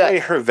there's more to that.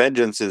 Her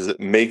vengeance is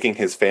making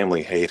his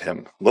family hate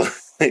him.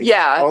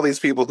 Yeah. All these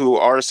people who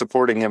are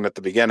supporting him at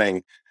the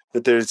beginning,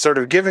 that they're sort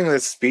of giving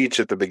this speech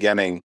at the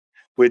beginning,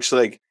 which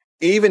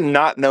even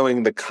not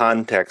knowing the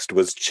context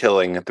was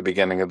chilling at the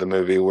beginning of the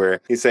movie, where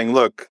he's saying,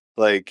 look,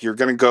 you're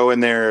going to go in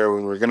there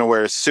and we're going to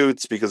wear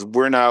suits because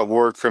we're not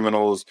war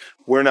criminals.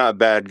 We're not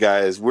bad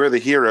guys. We're the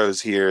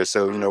heroes here.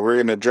 So, we're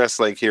going to dress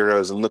like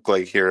heroes and look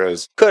like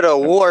heroes. Could a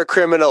war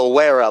criminal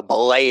wear a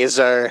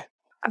blazer?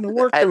 And the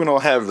war criminal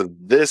have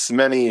this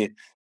many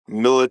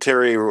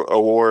military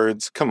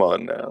awards. Come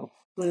on now.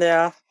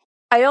 Yeah.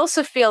 I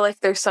also feel like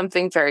there's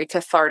something very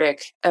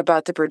cathartic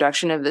about the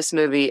production of this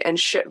movie and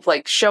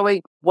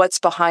showing what's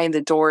behind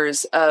the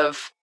doors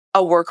of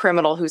a war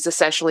criminal who's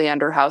essentially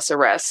under house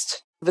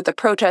arrest. With the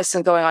protests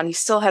and going on, he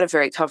still had a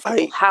very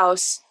comfortable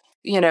house.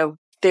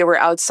 They were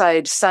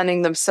outside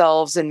sunning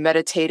themselves and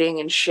meditating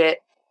and shit.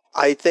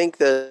 I think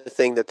the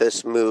thing that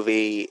this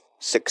movie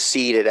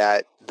succeeded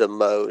at the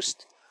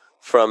most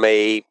from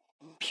a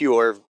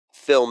pure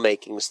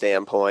filmmaking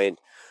standpoint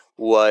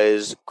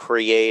was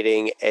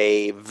creating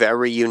a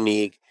very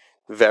unique,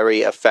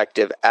 very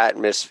effective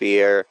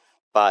atmosphere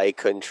by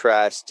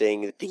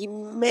contrasting the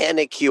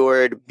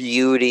manicured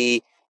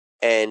beauty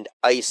and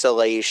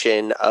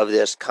isolation of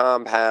this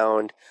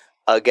compound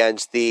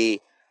against the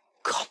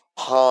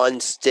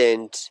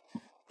constant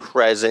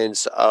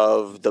presence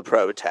of the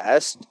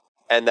protest.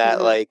 And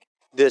that,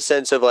 this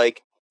sense of,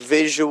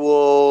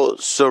 visual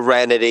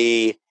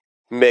serenity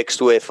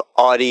mixed with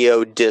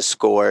audio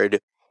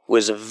discord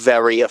was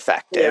very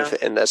effective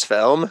in this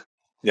film.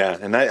 Yeah,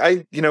 and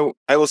I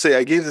will say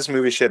I gave this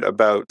movie shit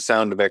about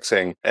sound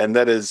mixing, and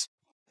that is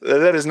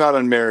not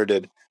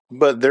unmerited.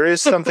 But there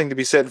is something to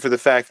be said for the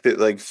fact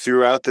that,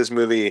 throughout this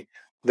movie,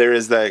 there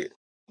is that,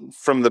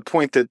 from the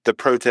point that the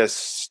protests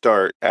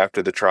start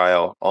after the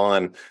trial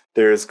on,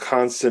 there is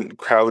constant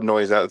crowd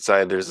noise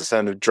outside. There's the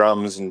sound of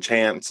drums and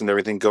chants and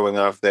everything going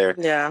off there.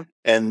 Yeah.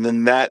 And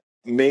then that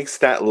makes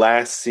that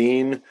last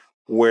scene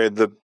where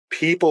the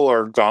people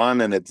are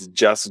gone and it's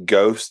just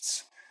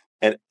ghosts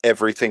and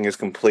everything is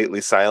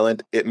completely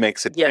silent. It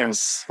makes it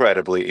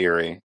incredibly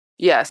eerie.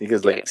 Yes.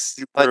 Because we're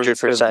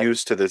 100%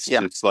 used to this.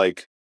 Yeah. It's bum,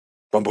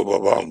 bum, bum,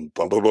 bum,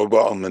 bum, bum, bum,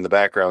 bum in the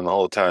background the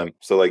whole time.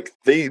 So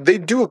they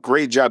do a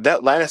great job.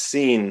 That last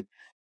scene,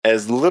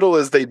 as little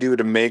as they do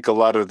to make a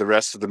lot of the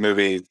rest of the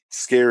movie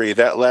scary,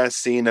 that last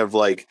scene of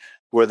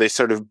where they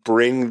sort of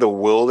bring the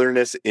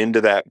wilderness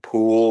into that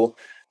pool.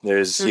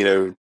 There's,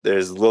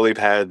 there's lily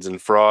pads and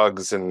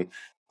frogs and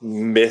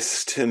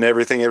mist and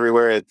everything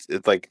everywhere.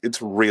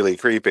 It's really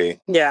creepy.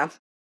 Yeah.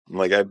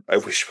 I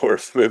wish more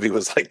of the movie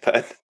was like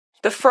that.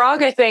 The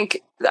frog,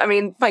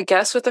 my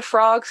guess with the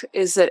frog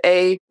is that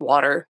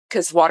water,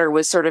 because water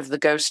was sort of the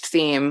ghost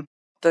theme,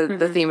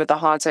 the theme of the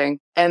haunting.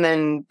 And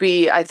then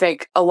B, I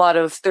think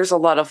there's a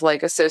lot of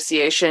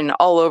association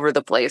all over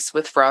the place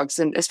with frogs,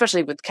 and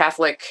especially with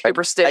Catholic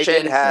superstition.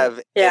 I did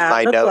have in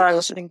my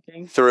notes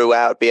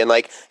throughout being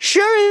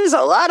sure is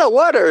a lot of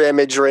water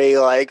imagery.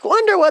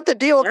 Wonder what the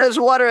deal with this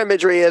water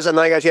imagery is. And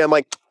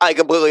I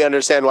completely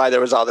understand why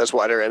there was all this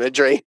water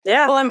imagery.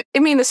 Yeah. Well,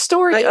 the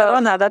story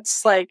of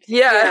that's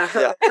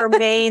her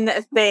main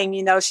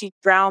thing. She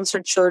drowns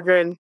her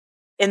children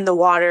in the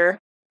water,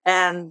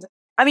 and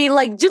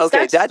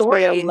that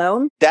story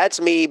alone.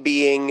 That's me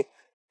being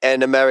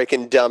an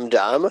American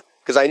dum-dum,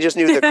 because I just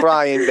knew the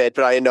crying bit,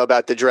 but I didn't know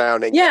about the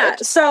drowning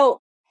bit. So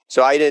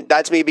I didn't.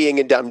 That's me being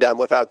a dum-dum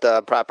without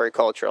the proper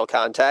cultural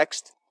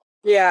context.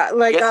 Yeah,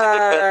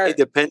 it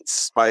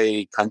depends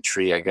by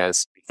country, I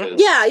guess,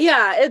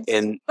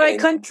 It's by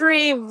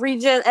country,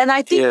 region. And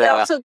I think it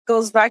also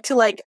goes back to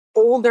like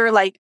older,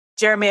 like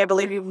Jeremy, I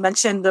believe you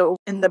mentioned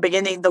in the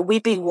beginning, the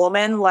weeping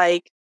woman,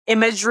 like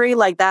imagery,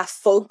 like that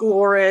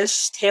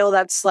folklorish tale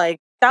that's like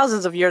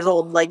thousands of years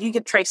old. Like you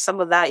could trace some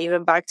of that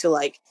even back to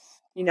like,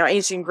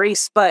 ancient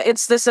Greece. But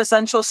it's this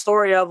essential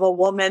story of a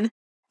woman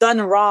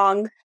done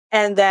wrong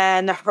and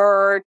then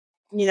her,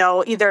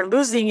 either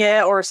losing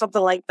it or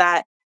something like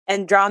that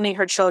and drowning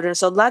her children.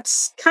 So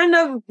that's kind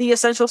of the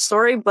essential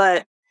story.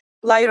 But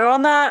La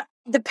Llorona,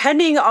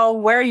 depending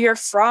on where you're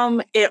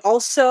from, it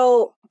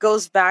also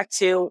goes back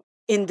to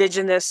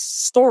indigenous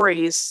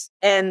stories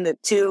and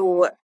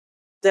to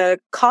the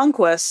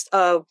conquest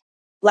of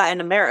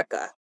Latin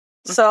America.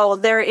 So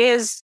there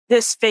is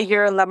this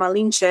figure, La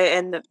Malinche,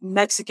 in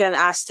Mexican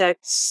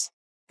Aztecs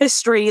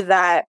history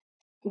that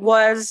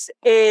was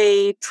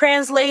a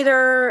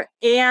translator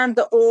and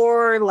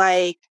or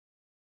like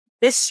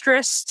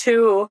mistress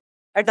to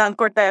Hernan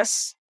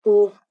Cortés,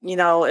 who,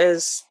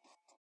 is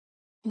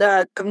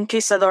the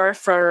conquistador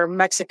for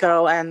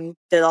Mexico and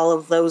did all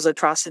of those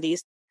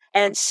atrocities.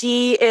 And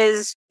she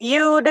is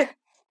viewed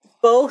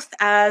both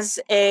as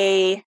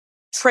a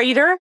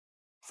traitor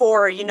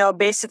for,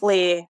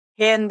 basically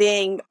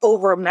handing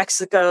over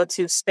Mexico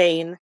to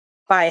Spain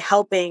by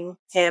helping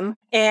him,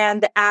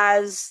 and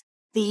as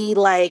the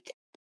like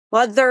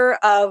mother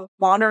of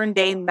modern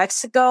day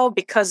Mexico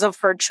because of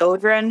her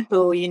children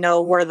who,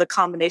 were the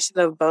combination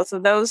of both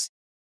of those.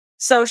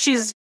 So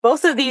she's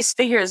both of these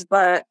figures,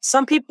 but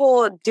some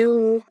people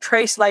do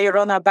trace La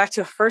Llorona back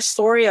to her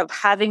story of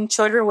having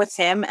children with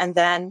him and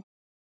then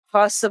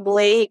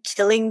possibly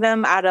killing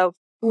them out of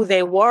who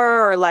they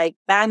were or like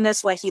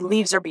madness when he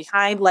leaves her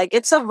behind. Like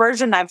it's a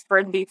version I've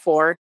heard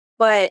before,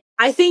 but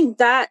I think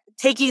that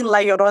taking La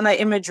Llorona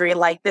imagery,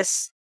 like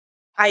this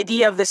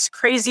idea of this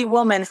crazy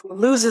woman who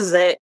loses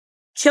it,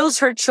 kills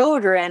her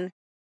children,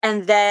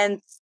 and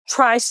then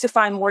tries to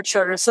find more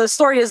children. So the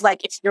story is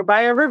like, if you're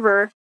by a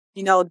river,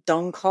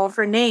 don't call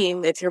her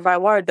name. If you're by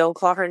water, don't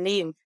call her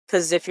name.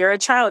 Because if you're a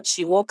child,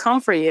 she will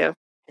come for you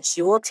and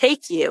she will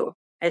take you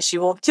and she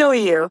will kill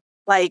you.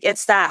 Like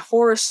it's that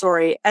horror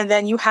story. And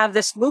then you have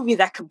this movie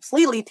that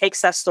completely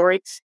takes that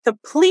story,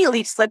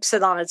 completely flips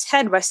it on its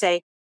head by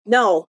saying,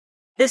 no,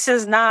 this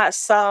is not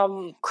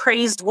some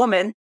crazed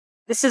woman.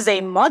 This is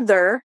a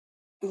mother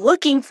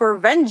looking for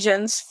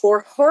vengeance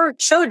for her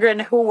children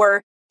who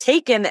were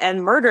taken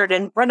and murdered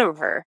in front of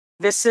her.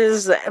 This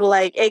is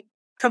like, it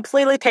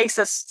completely takes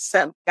us,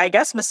 I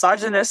guess,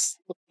 misogynist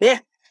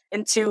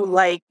into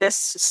like this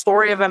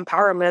story of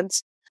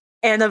empowerment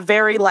and a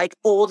very like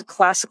old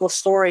classical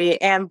story,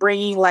 and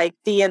bringing like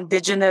the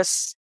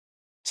indigenous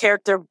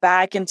character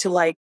back into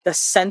like the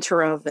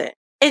center of it.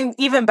 And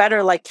even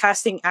better, like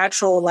casting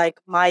actual like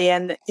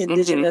Mayan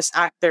indigenous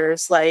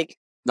actors. Like,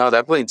 no,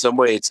 definitely in some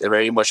way it's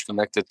very much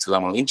connected to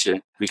La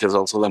Malinche, because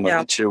also La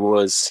Malinche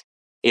was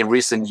in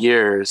recent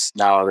years.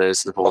 Now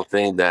there's the whole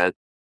thing that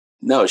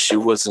no, she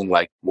wasn't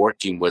like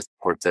working with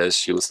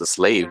Cortés. She was a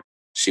slave.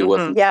 She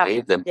wasn't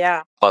saved and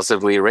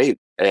possibly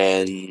raped.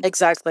 And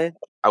exactly.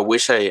 I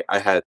wish I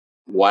had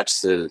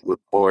watched the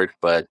report,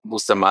 but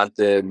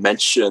Bustamante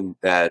mentioned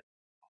that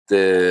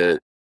the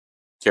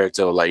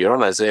character of La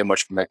Llorona is very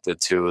much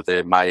connected to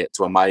a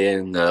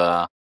Mayan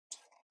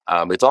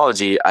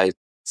mythology.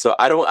 So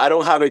I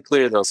don't have it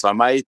clear though. So I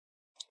might,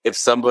 if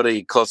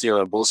somebody calls you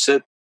on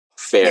bullshit,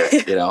 fair,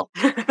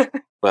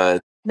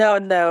 But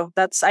no,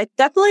 I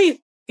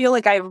definitely feel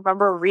like I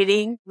remember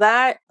reading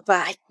that,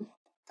 but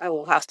I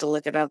will have to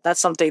look it up. That's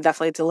something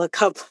definitely to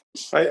look up.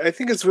 I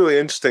think it's really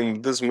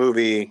interesting. This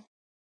movie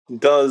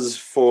does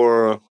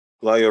for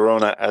La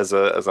Llorona as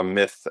a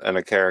myth and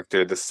a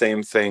character the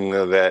same thing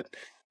that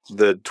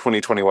the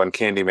 2021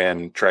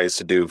 Candyman tries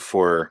to do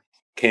for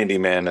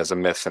Candyman as a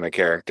myth and a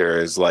character.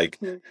 Is like,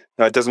 no,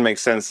 it doesn't make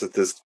sense that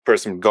this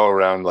person would go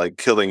around like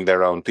killing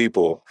their own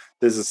people.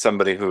 This is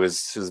somebody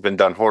who's been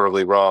done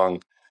horribly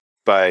wrong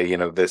by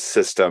this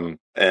system,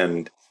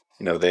 and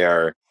they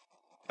are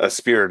a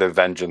spirit of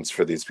vengeance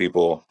for these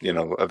people,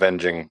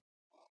 avenging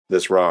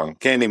this wrong.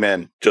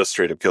 Candyman just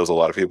straight up kills a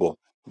lot of people.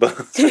 But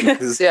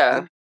the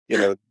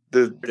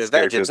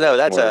vengeance. No,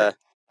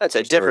 that's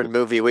a different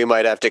movie we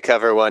might have to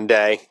cover one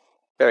day.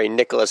 Very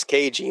Nicolas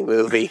Cagey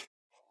movie.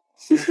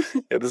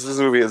 This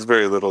movie has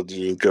very little to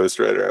do with Ghost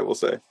Rider, I will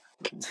say.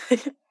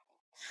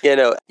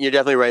 You're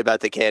definitely right about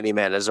the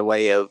Candyman as a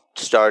way of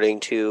starting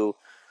to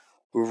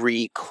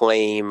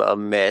reclaim a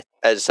myth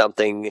as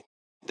something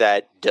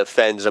that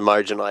defends a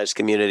marginalized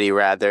community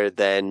rather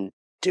than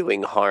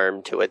doing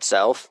harm to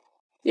itself.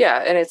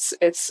 Yeah, and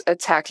it's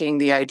attacking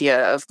the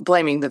idea of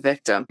blaming the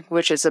victim,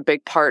 which is a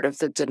big part of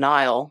the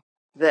denial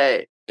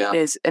that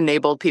is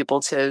enabled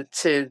people to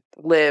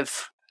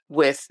live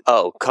with.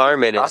 Oh,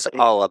 Carmen is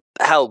all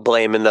about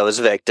blaming those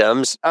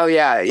victims. Oh,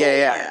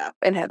 yeah.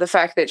 And the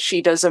fact that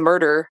she does a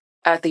murder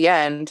at the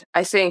end,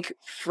 I think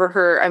for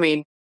her, I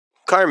mean...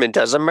 Carmen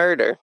does a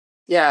murder.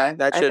 Yeah.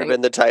 That should have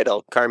been the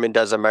title. Carmen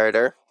does a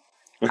murder.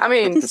 I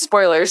mean,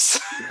 spoilers.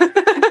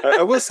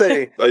 I will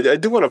say, I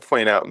do want to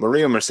point out,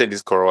 Maria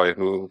Mercedes Coroy,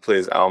 who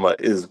plays Alma,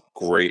 is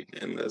great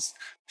in this.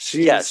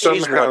 She Yeah,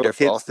 she's somehow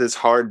wonderful. hits this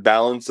hard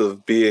balance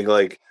of being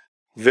like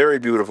very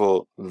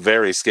beautiful,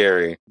 very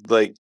scary.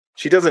 Like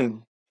she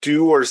doesn't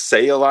do or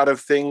say a lot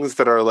of things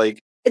that are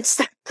like It's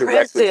the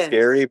directly presence.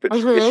 scary, but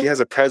she has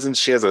a presence.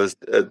 She has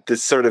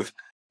this sort of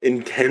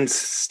intense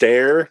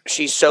stare.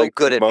 She's so Like,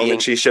 good the at moment being.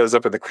 she shows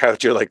up in the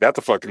crowd, you're like, that's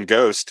a fucking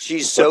ghost.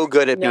 She's so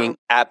good at Yeah. being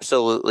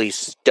absolutely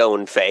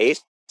stone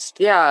faced.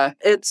 Yeah.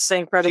 It's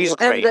incredible. She's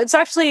And great. it's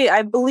actually,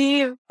 I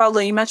believe,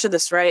 probably you mentioned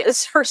this, right?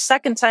 It's her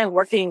second time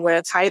working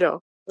with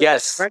Hiro.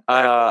 Yes. Correct?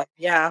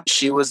 Yeah.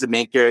 She was the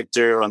main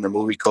character on the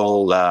movie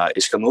called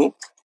Ishkamu.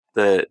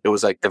 It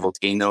was like the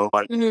volcano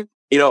one. Mhm.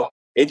 You know,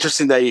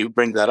 interesting that you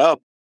bring that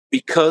up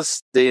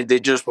because the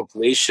indigenous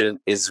population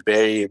is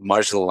very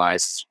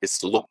marginalized.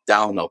 It's looked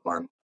down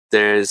upon.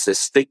 There's a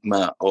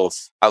stigma of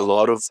a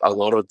lot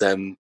of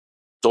them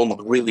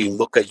don't really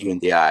look at you in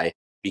the eye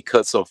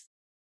because of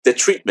the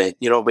treatment,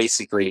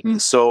 basically.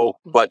 So,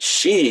 but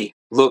she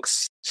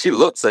looks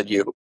at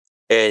you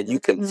and you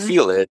can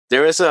feel it.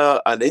 There is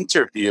an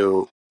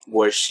interview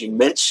where she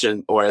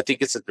mentioned, or I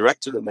think it's a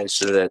director that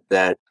mentioned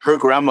that her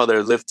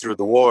grandmother lived through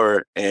the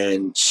war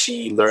and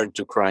she learned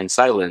to cry in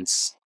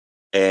silence.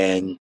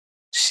 And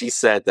she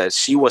said that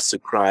she was to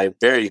cry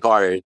very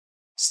hard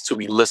to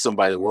be listened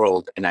by the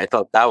world. And I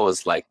thought that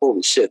was like,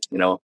 holy shit,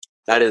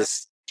 that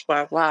is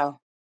Wow.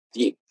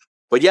 deep.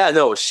 But yeah,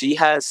 no,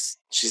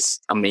 she's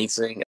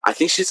amazing. I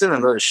think she's in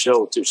another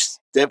show too. She's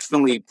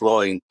definitely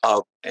blowing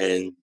up.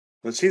 And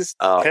Well, she's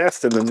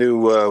cast in the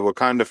new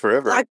Wakanda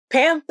Forever. Black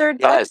Panther.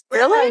 Yes.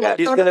 Really?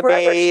 She's going to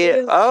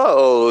be.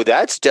 Oh,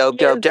 that's dope,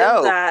 dope,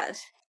 dope.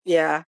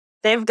 Yeah.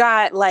 They've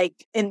got like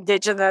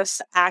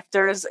indigenous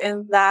actors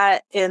in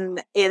that,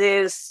 and it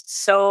is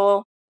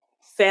so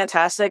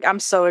fantastic. I'm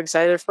so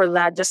excited for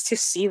that, just to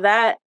see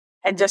that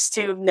and just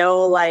to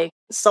know like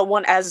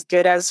someone as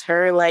good as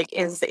her like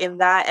is in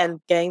that and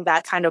getting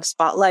that kind of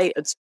spotlight.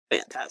 It's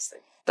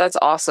fantastic. That's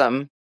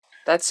awesome.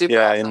 That's super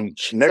Yeah, awesome. and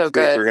next So week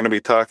good. we're going to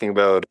be talking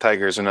about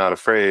Tigers Are Not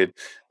Afraid,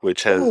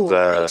 which has Ooh,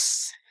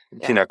 nice.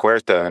 Tina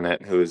Cuerta in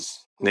it, who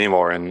is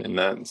Namor in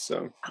that.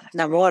 So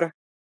Namor.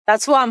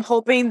 That's what I'm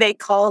hoping they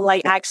call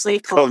like actually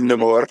called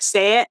Namor.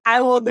 say it.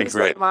 I will lose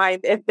my Right.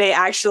 mind if they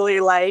actually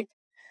like.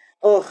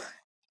 Oh,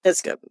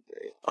 it's good.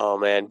 Oh,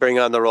 man. Bring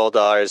on the roll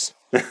dollars.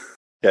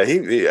 Yeah,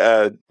 he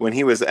when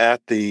he was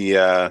at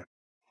the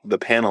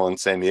panel in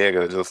San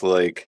Diego, just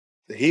like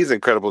he's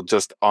incredible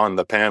just on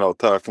the panel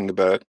talking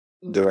about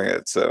doing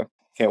it. So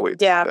can't wait.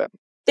 To Yeah. see that.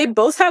 They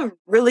both have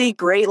really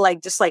great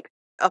like just like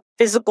a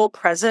physical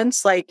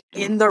presence like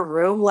in the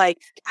room, like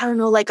I don't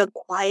know, like a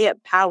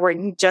quiet power,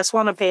 and you just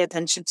want to pay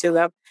attention to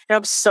them. And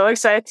I'm so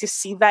excited to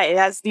see that it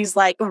has these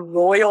like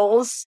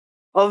royals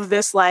of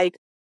this like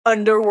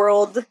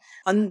underworld,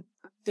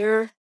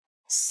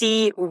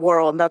 undersea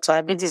world. That's what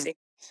I meant to say.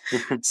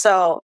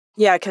 So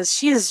yeah, because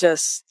she is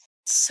just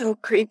so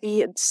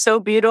creepy and so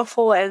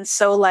beautiful and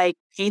so like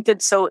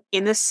painted so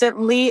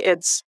innocently.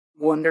 It's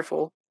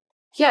wonderful.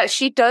 Yeah,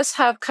 she does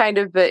have kind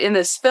of in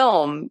this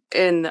film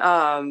in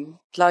La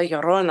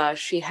Llorona.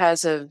 She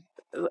has an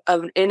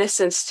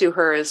innocence to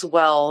her as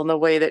well, in the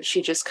way that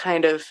she just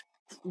kind of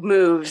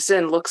moves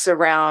and looks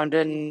around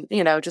and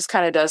just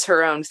kind of does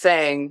her own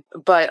thing,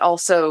 but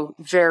also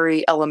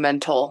very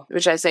elemental,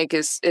 which I think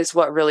is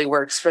what really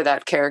works for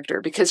that character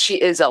because she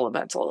is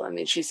elemental. I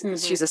mean, she's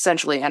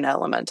essentially an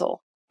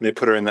elemental. They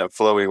put her in that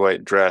flowy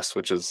white dress,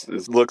 which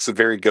looks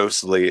very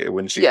ghostly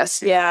when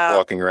she's Yeah.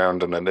 walking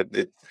around, and then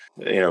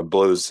it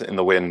blows in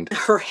the wind.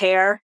 Her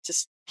hair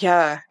just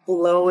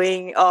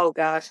blowing. Oh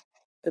gosh.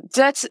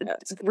 That's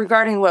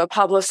regarding what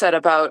Pablo said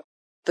about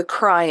the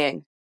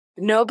crying.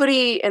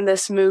 Nobody in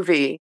this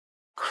movie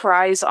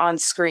cries on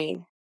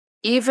screen.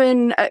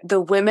 Even the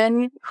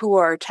women who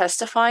are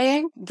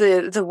testifying,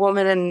 the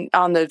woman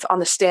on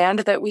the stand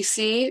that we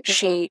see,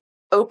 she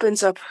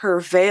opens up her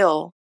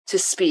veil to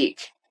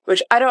speak,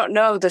 which I don't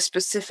know the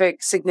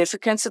specific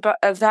significance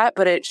of that,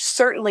 but it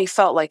certainly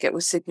felt like it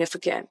was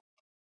significant.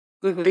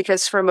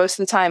 Because for most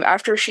of the time,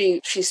 after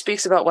she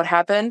speaks about what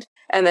happened,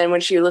 and then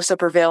when she lifts up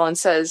her veil and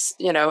says,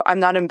 I'm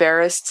not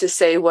embarrassed to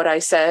say what I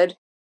said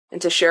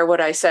and to share what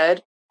I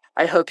said.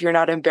 I hope you're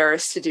not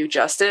embarrassed to do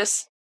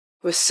justice.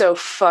 It was so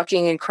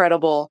fucking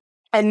incredible.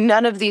 And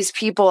none of these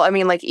people, I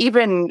mean, like,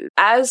 even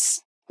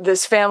as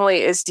this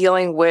family is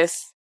dealing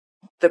with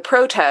the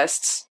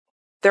protests,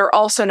 they're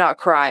also not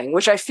crying,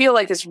 which I feel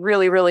like is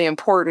really, really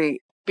important.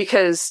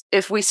 Because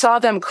if we saw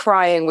them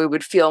crying, we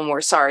would feel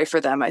more sorry for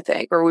them, I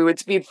think. Or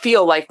we'd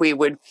feel like we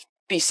would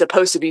be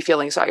supposed to be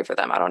feeling sorry for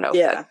them. I don't know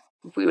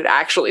if we would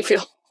actually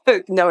feel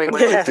knowing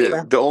what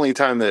The only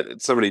time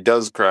that somebody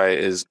does cry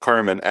is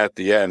Carmen at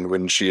the end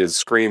when she is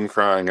scream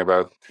crying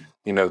about,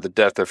 the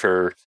death of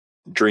her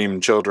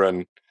dream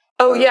children.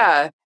 Oh,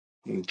 yeah.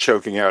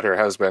 Choking out her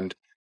husband.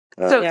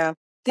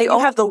 They all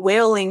have the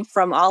wailing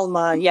from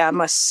Alma. Yeah,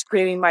 I'm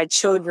screaming my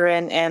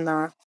children and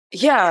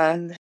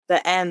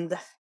the end.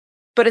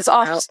 But it's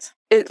off.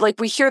 Like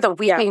we hear the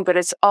weeping, but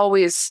it's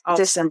always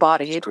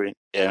disembodied.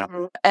 Yeah.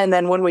 And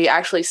then when we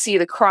actually see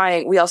the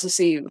crying, we also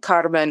see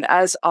Carmen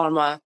as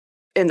Alma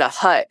in the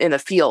hut in the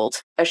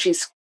field as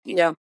she's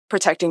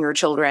protecting her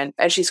children,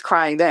 and she's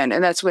crying then,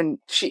 and that's when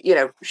she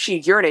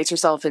urinates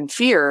herself in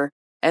fear,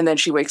 and then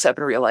she wakes up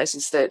and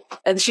realizes that,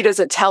 and she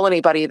doesn't tell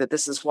anybody that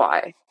this is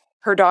why.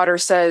 Her daughter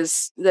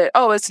says that,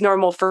 oh, it's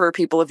normal for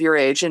people of your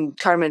age. And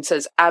Carmen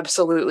says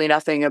absolutely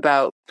nothing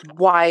about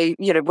why,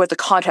 what the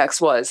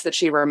context was that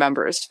she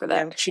remembers for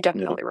them. She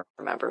definitely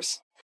remembers.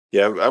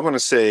 Yeah, I want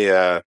to say,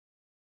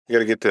 we got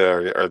to get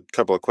to our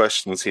couple of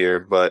questions here,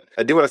 but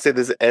I do want to say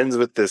this ends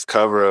with this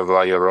cover of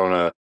La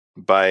Llorona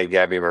by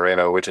Gaby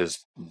Moreno, which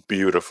is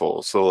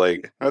beautiful. So,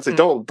 like, I'd say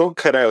don't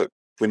cut out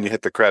when you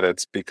hit the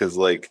credits, because,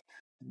 like,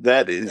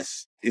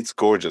 it's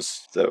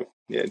gorgeous. So,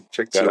 yeah,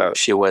 check that out.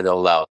 She went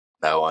all out.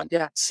 That one.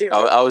 Yeah.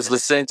 I was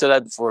listening to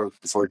that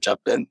before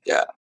jumping.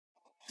 Yeah.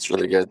 It's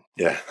really good.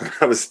 Yeah.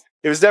 It was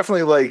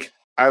definitely like,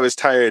 I was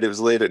tired. It was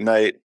late at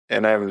night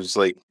and I was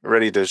like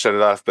ready to shut it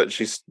off. But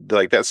she's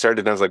like, that started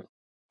and I was like,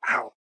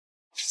 wow,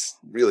 she's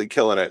really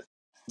killing it.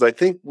 So I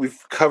think we've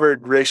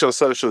covered racial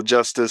social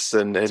justice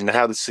and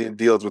how the scene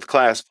deals with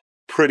class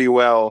pretty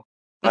well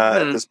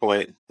at this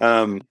point.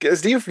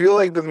 Guys, do you feel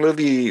like the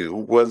movie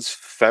was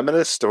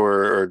feminist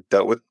or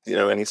dealt with,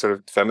 any sort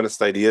of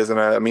feminist ideas in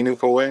a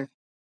meaningful way?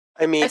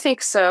 I mean, I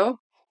think so.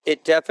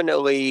 It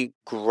definitely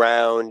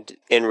ground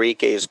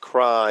Enrique's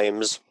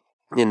crimes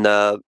in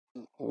the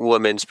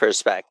woman's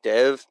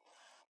perspective.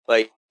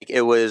 Like,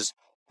 it was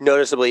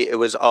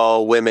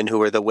all women who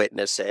were the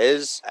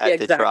witnesses at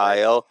the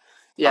trial.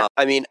 Yeah.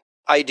 I mean,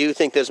 I do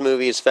think this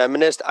movie is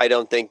feminist. I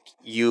don't think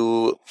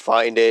you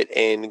find it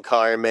in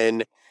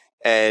Carmen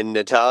and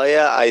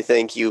Natalia. I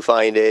think you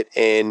find it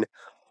in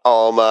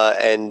Alma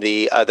and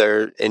the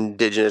other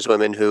indigenous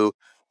women who,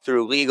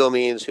 through legal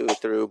means, who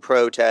through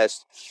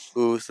protest,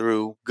 who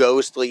through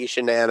ghostly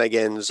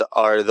shenanigans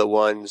are the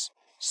ones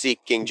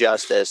seeking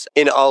justice.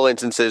 In all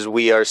instances,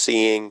 we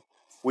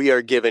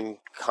are given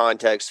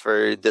context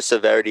for the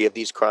severity of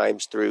these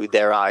crimes through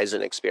their eyes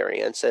and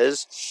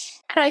experiences.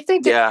 And I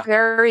think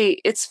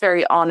it's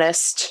very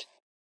honest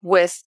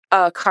with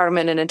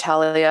Carmen and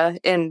Natalia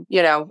in,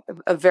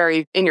 a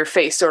very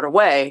in-your-face sort of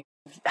way,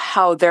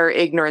 how their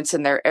ignorance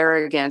and their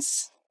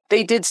arrogance,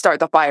 they did start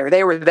the fire.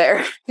 They were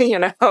there, They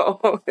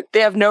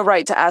have no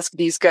right to ask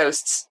these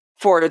ghosts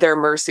for their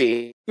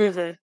mercy.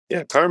 Mm-hmm.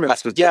 Yeah, Carmen. I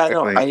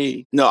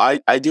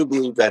do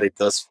believe that it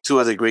does, to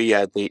a degree.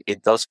 Yeah,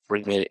 it does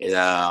bring it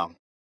in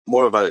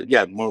more of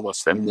a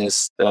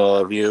feminist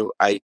view.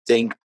 I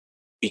think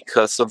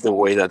because of the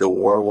way that the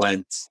war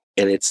went,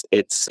 and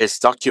it's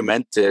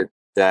documented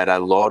that a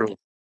lot of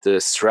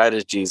the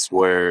strategies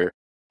were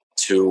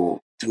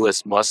to do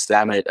as much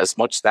damage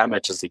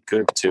as they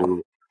could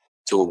to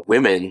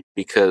women,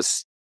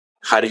 because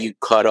how do you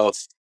cut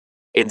off,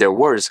 in their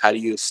words, how do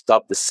you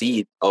stop the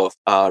seed of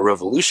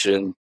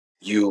revolution?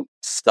 You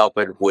stop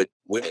it with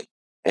women.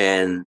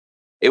 And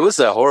it was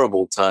a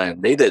horrible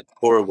time. They did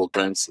horrible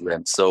crimes to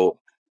them. So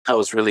I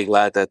was really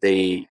glad that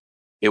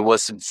it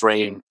wasn't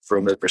framed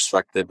from the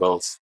perspective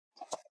of,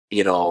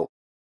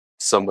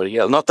 somebody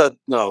else. Not that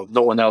no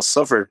one else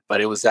suffered, but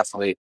it was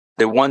definitely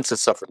the ones that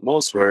suffered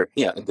most were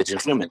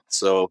indigenous women.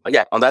 So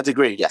on that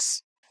degree,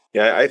 yes.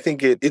 Yeah, I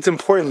think it's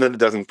important that it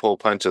doesn't pull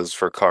punches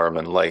for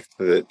Carmen. Like,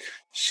 that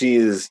she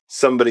is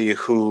somebody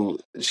who,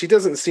 she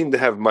doesn't seem to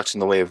have much in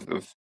the way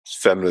of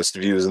feminist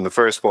views in the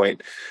first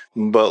point,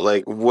 but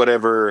like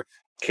whatever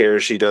care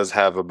she does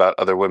have about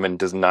other women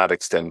does not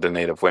extend to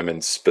Native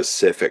women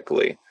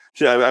specifically.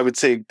 I would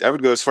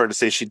go as far to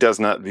say she does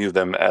not view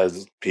them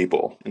as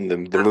people. And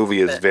the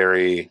movie is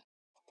very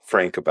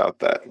frank about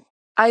that.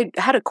 I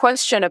had a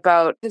question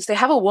about, because they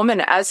have a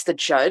woman as the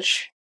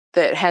judge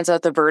that hands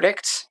out the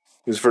verdict.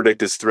 Whose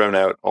verdict is thrown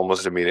out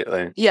almost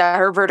immediately. Yeah,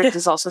 her verdict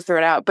is also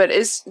thrown out. But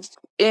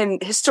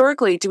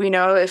historically, do we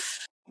know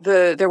if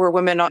there were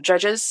women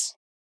judges?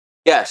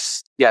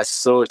 Yes.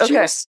 So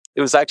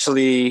it was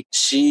actually,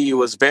 she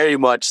was very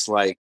much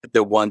like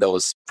the one that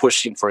was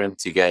pushing for him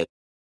to get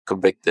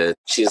convicted.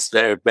 She is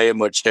very, very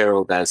much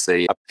heralded as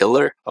a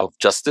pillar of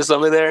justice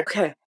over there.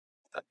 Okay.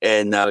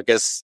 And I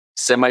guess,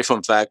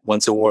 semi-fun fact,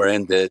 once the war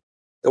ended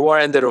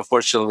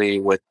unfortunately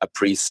with a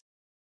priest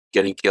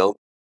getting killed.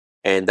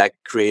 And that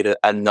created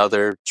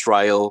another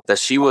trial that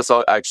she was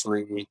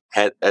actually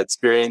had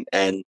experienced,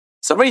 and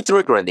somebody threw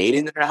a grenade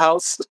in her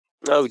house.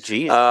 Oh,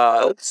 geez.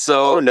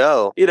 So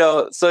no.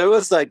 So it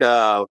was like,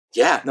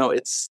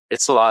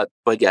 it's a lot.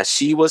 But yeah,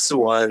 she was the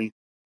one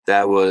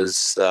that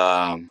was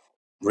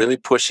really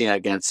pushing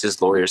against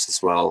his lawyers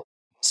as well.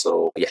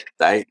 So yeah,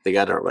 they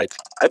got her right.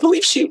 I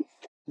believe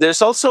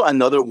there's also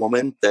another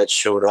woman that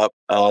showed up,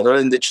 another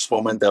indigenous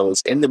woman that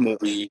was in the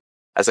movie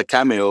as a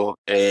cameo,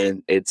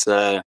 and it's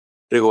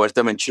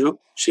Rigoberta Menchú.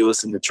 She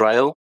was in the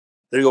trial.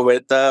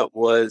 Rigoberta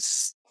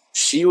was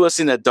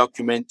in a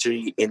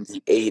documentary in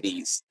the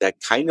 80s that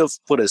kind of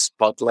put a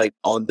spotlight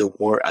on the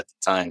war at the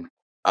time.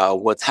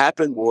 What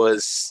happened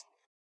was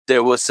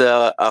there was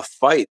a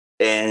fight,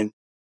 and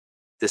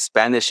the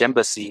Spanish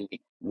embassy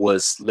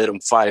was lit on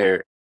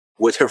fire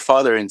with her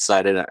father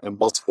inside it and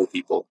multiple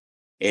people.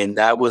 And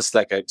that was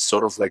like a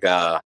sort of like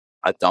a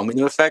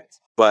domino effect.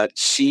 but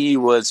she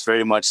was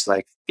very much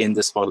like in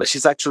the spotlight.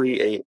 She's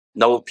actually a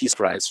Nobel Peace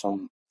Prize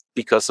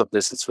because of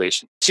this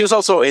situation. She was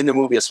also in the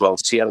movie as well.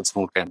 She had a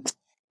smoke and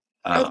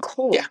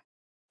cool. Yeah.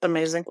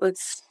 Amazing.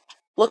 Let's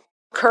look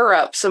her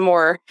up some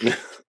more.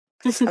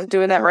 I'm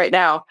doing that right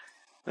now.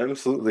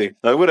 Absolutely.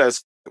 I would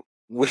ask,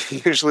 we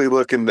usually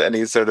look into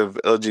any sort of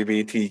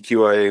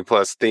LGBTQIA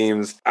plus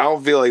themes. I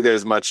don't feel like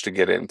there's much to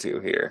get into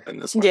here in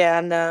this one.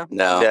 Yeah, no.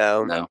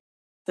 No.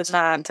 Does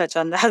not touch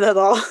on that at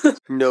all.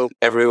 Nope.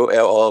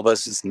 All of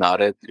us just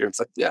nodded. It's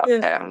like,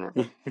 yeah.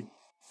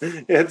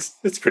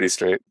 It's pretty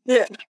straight.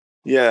 Yeah.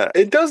 Yeah,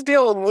 it does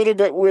deal a little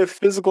bit with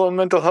physical and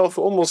mental health,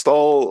 almost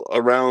all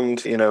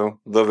around, you know,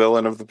 the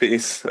villain of the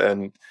piece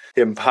and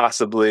him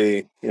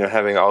possibly, you know,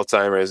 having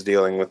Alzheimer's,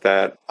 dealing with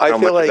that. How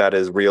much of that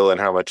is real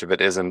and how much of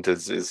it isn't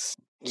is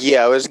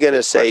yeah, I was going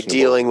to say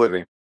dealing with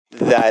movie.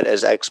 that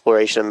as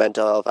exploration of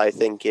mental health, I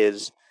think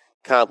is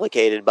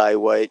complicated by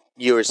what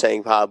you were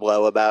saying,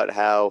 Pablo, about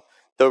how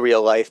the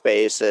real life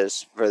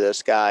basis for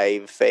this guy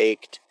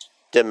faked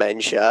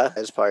dementia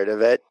as part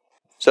of it.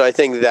 So I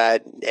think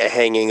that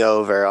hanging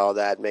over all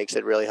that makes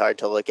it really hard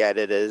to look at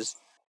it as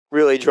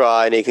really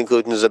draw any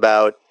conclusions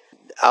about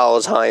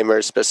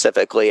Alzheimer's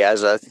specifically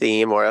as a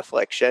theme or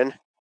affliction.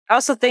 I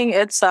also think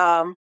it's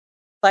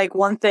like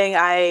one thing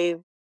I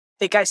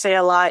think I say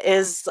a lot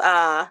is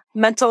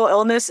mental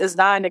illness is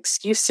not an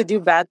excuse to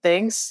do bad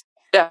things.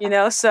 Yeah. You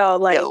know, so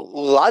like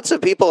lots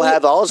of people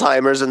have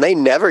Alzheimer's and they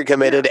never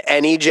committed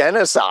any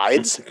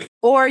genocides.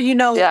 Or, you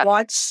know,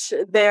 watch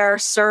their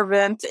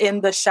servant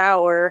in the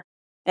shower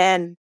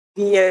and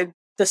be a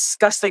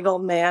disgusting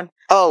old man.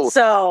 Oh,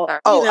 so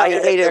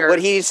I hate it. What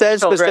he says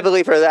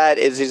specifically for that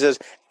is he says,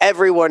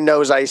 everyone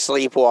knows I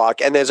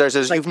sleepwalk. And then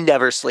says, you've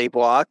never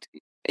sleepwalked.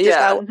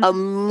 Yeah.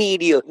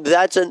 Immediate.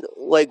 That's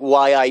like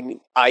why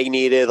I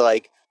needed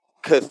like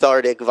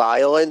cathartic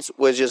violence,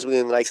 was just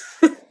being like,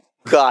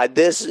 God,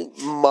 this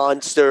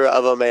monster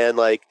of a man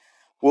like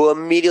will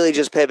immediately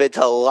just pivot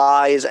to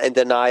lies and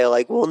denial.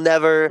 Like we'll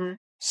never,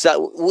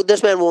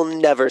 this man will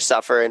never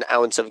suffer an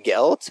ounce of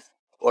guilt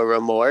or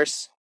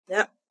remorse.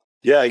 Yeah.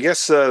 Yeah, I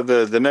guess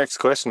the next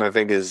question, I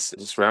think, is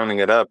just rounding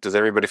it up. Does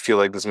everybody feel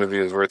like this movie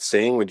is worth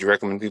seeing? Would you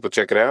recommend people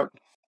check it out?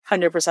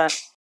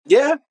 100%.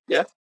 Yeah.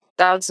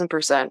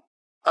 1,000%.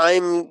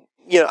 I'm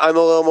a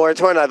little more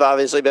torn. I've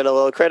obviously been a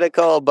little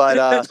critical,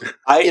 but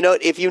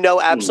if you know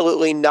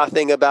absolutely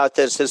nothing about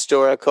this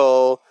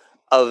historical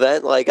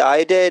event like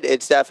I did,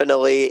 it's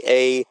definitely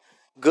a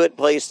good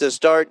place to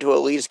start to at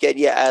least get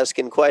you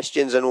asking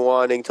questions and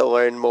wanting to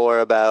learn more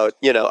about,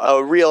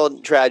 a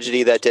real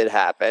tragedy that did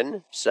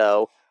happen.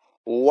 So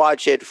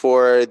watch it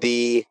for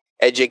the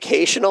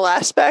educational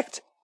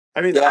aspect.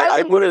 I mean,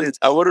 I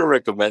wouldn't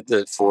recommend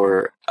it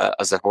for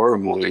as a horror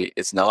movie.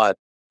 It's not.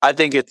 I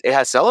think it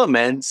has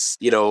elements,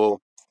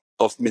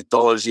 of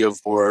mythology of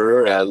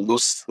horror,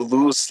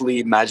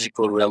 loosely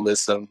magical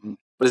realism.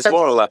 But it's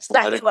more or less.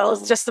 Exactly what I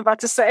was just about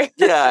to say.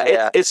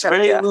 Yeah, it's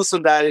very loose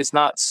on that. It's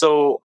not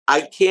so.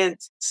 I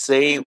can't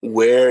say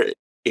where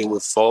it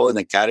would fall in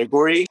the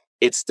category.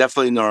 It's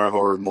definitely not a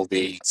horror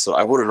movie, so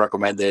I wouldn't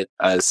recommend it.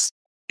 As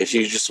if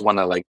you just want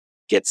to like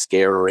get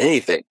scared or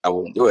anything, I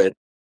wouldn't do it.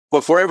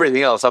 But for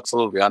everything else,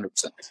 absolutely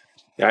 100%.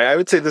 Yeah, I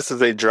would say this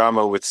is a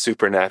drama with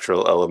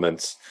supernatural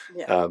elements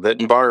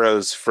that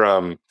borrows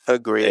from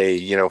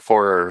a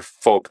horror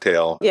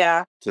folktale.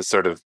 Yeah, to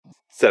sort of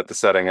set the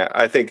setting.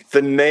 I think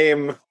the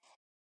name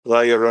La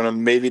Llorona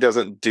maybe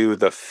doesn't do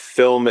the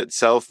film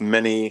itself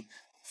many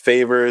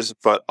favors,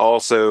 but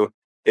also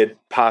it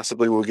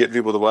possibly will get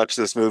people to watch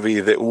this movie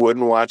that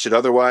wouldn't watch it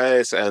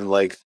otherwise and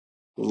like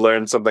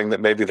learn something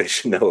that maybe they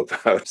should know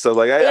about. So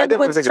like I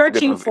definitely think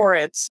searching for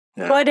it.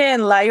 Yeah. Put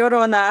in La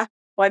Llorona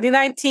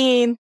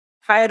 2019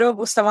 Jairo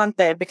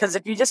Bustamante, because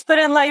if you just put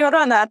in La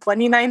Llorona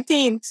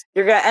 2019,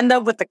 you're gonna end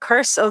up with The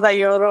Curse of La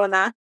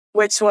Llorona,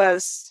 which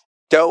was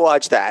don't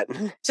watch that.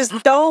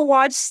 Just don't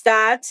watch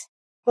that.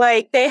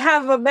 Like, they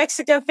have a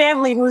Mexican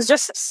family who's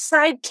just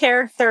side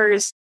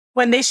characters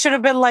when they should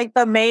have been like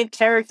the main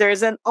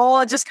characters and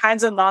all just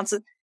kinds of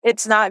nonsense.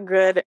 It's not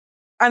good.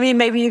 I mean,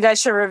 maybe you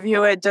guys should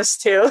review it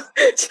just to.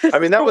 I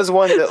mean, that was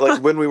one that,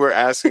 like, when we were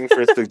asking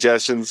for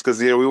suggestions, because,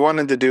 we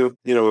wanted to do,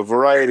 a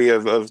variety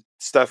of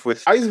stuff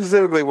with. I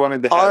specifically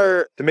wanted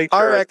to make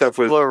sure our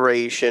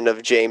exploration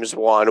of James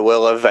Wan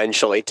will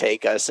eventually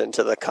take us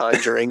into the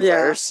Conjuring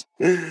verse.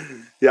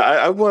 Yeah,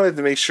 I wanted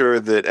to make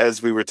sure that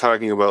as we were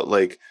talking about,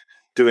 like,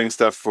 doing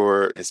stuff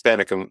for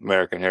Hispanic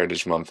American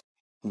Heritage Month,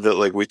 that,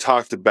 like, we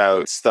talked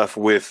about stuff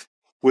with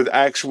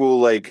actual,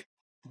 like,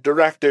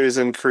 directors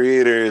and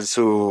creators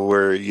who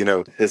were,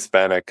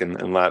 Hispanic and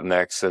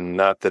Latinx, and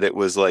not that it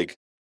was like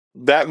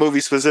that movie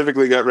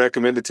specifically got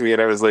recommended to me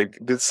and I was like,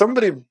 did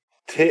somebody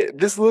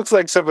this looks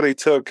like somebody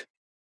took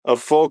a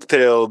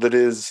folktale that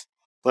is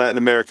Latin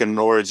American in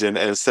origin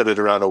and set it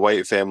around a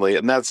white family,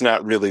 and that's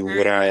not really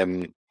what I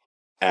am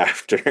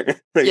after.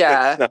 Like,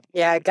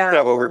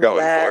 not what we're going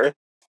for.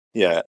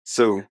 Yeah.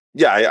 So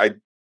I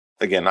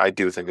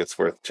do think it's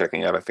worth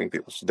checking out. I think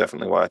people should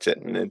definitely watch it,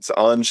 and it's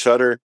on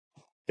Shudder.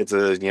 It's a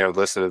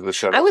listed as the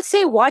Shudder. I would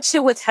say watch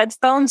it with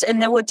headphones,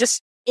 and then would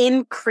just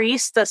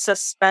increase the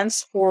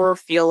suspense horror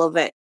feel of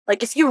it.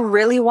 Like, if you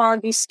really want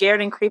to be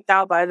scared and creeped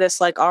out by this,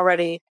 like,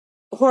 already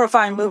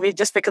horrifying movie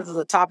just because of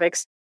the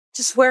topics,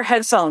 just wear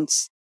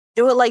headphones.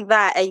 Do it like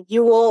that, and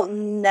you will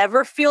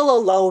never feel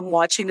alone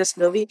watching this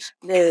movie.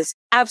 It is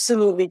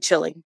absolutely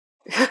chilling.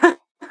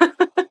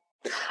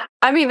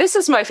 I mean, this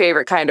is my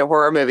favorite kind of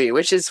horror movie,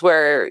 which is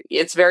where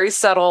it's very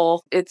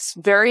subtle, it's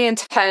very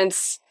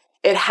intense,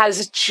 it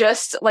has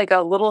just like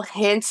a little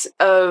hint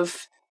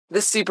of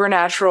the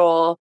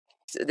supernatural.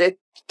 It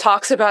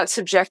talks about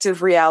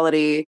subjective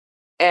reality,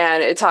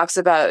 and it talks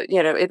about,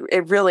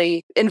 it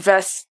really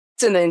invests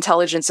in the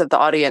intelligence of the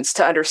audience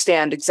to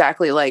understand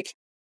exactly like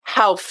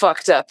how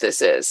fucked up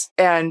this is.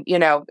 And,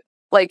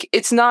 like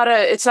it's not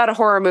a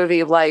horror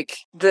movie like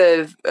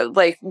the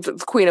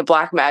Queen of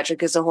Black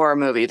Magic is a horror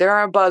movie. There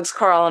are bugs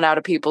crawling out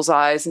of people's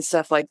eyes and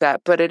stuff like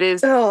that, but it is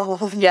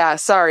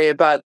sorry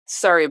about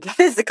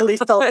physically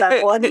felt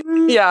that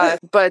one. Yeah,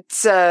 but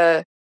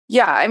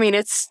I mean,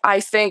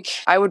 I think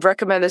I would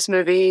recommend this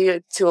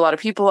movie to a lot of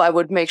people. I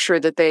would make sure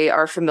that they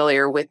are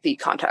familiar with the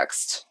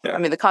context. Yeah. I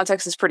mean, the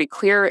context is pretty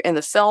clear in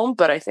the film,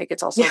 but I think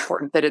it's also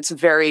important that it's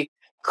very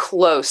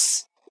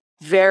close.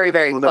 Very,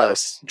 very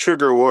close. No,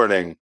 trigger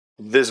warning.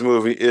 This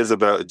movie is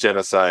about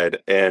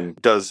genocide and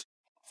does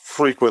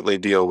frequently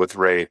deal with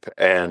rape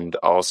and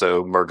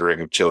also murdering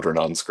of children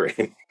on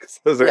screen.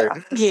 Those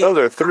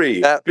are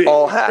three that big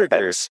all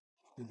triggers.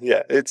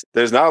 Yeah,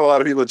 there's not a lot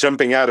of people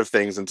jumping out of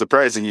things and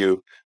surprising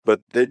you,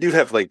 but they do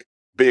have like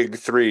big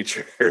 3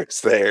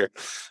 triggers there.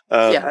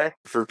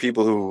 For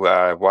people who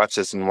watch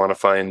this and want to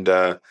find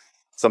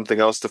something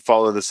else to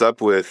follow this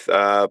up with,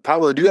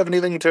 Pablo, do you have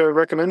anything to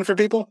recommend for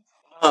people?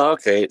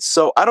 Okay,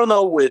 so I don't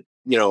know with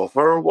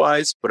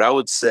horror-wise, but I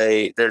would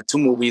say there are 2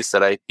 movies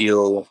that I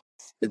feel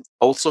it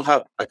also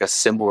have like a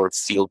similar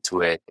feel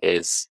to it.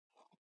 Is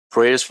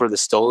Prayers for the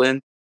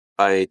Stolen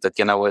by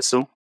Tatiana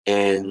Hueso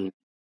and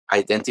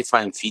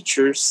Identifying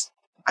Features.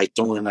 I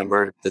don't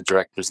remember the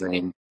director's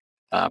name.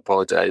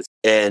 Apologize.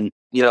 And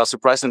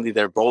surprisingly,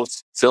 they're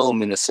both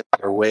filmed in a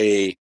similar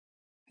way.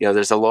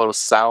 There's a lot of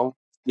sound.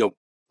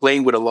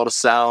 Playing with a lot of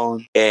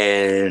sound,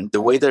 and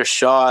the way they're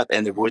shot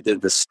and the way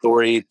that the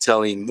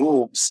storytelling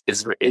moves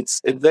it's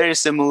very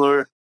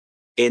similar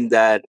in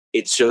that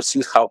it shows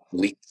you how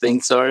bleak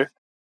things are,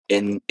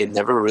 and it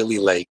never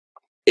really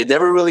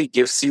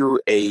gives you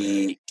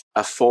a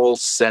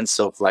false sense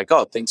of like,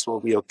 oh, things will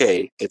be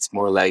okay. It's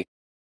more like,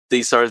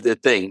 these are the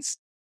things,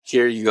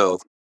 here you go,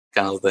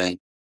 kind of thing.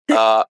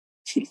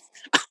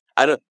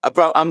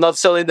 I'm not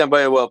selling them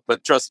very well,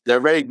 but trust,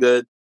 they're very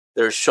good.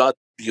 They're shot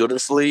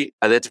beautifully.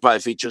 Identifying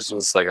Features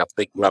was like a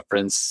big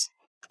reference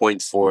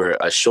point for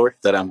a short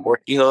that I'm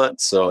working on,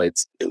 so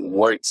it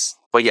works.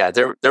 But yeah,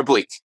 they're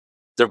bleak.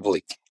 They're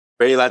bleak.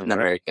 Very Latin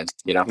American,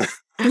 Yeah.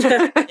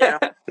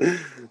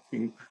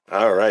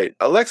 All right,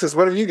 Alexis,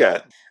 what have you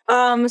got?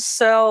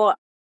 So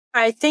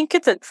I think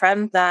it's a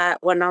trend that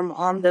when I'm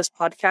on this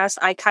podcast,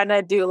 I kind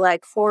of do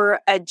like horror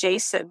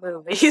adjacent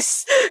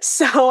movies.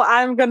 So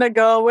I'm gonna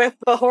go with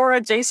the horror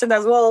adjacent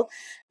as well,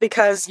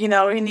 because we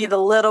need a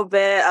little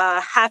bit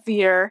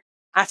happier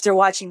after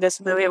watching this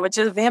movie, which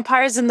is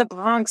Vampires in the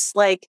Bronx.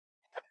 Like,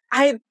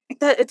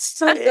 it's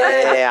so good.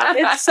 Yeah.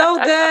 It's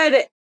so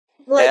good.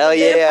 Like, hell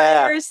yeah!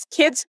 Vampires,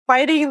 kids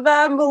fighting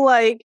them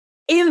like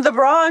in the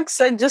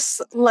Bronx, and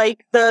just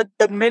like the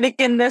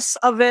Dominicanness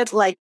of it,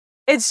 like.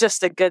 It's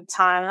just a good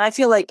time. And I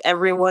feel like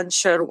everyone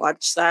should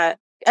watch that.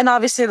 And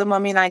obviously The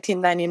Mummy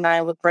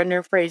 1999 with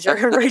Brendan Fraser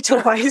and Rachel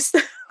Weisz,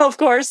 of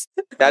course.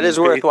 That is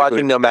worth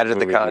watching no matter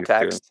the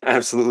context.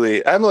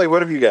 Absolutely. Emily,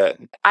 what have you got?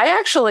 I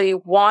actually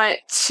want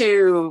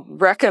to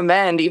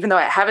recommend, even though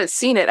I haven't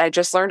seen it, I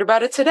just learned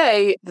about it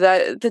today,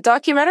 the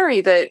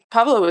documentary that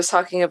Pablo was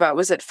talking about.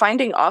 Was it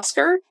Finding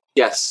Oscar?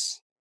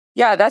 Yes.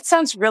 Yeah, that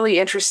sounds really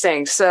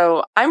interesting.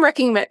 So I'm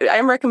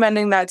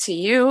recommending that to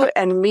you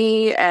and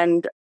me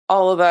and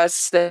all of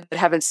us that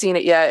haven't seen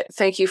it yet.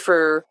 Thank you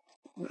for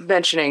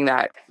mentioning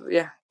that.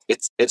 Yeah,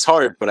 it's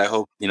hard, but I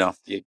hope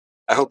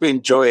I hope you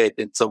enjoy it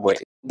in some way.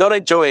 Don't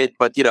enjoy it,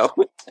 but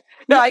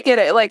No, I get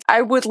it. Like,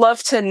 I would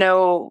love to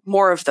know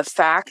more of the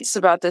facts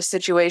about this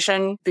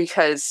situation,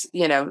 because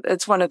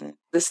it's one of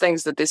these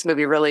things that this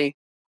movie really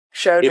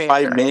showed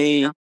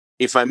me.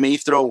 If I may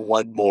throw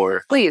one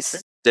more,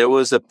 please. There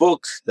was a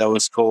book that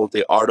was called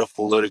The Art of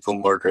Political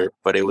Murder,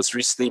 but it was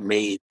recently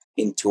made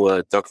into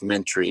a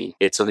documentary.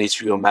 It's on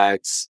HBO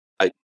Max.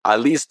 At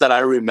least that I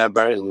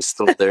remember, it was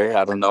still there.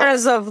 I don't know.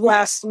 As of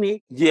last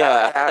week.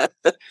 Yeah.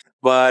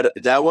 But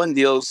that one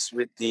deals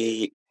with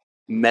the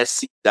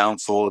messy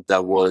downfall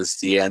that was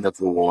the end of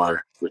the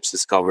war, which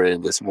is covered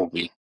in this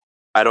movie.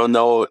 I don't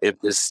know if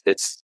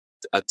it's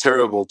a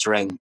terrible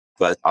trend,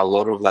 but a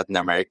lot of Latin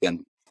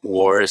American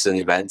wars and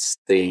events,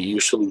 they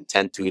usually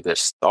tend to either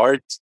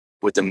start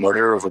with the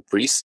murder of a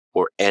priest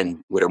or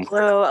end with a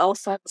murder.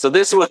 So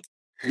this one,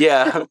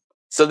 yeah.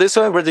 So this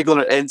one in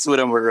particular ends with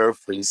a murder of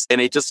a priest,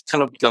 and it just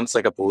kind of becomes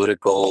like a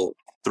political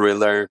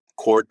thriller,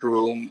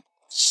 courtroom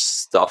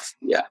stuff.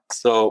 Yeah.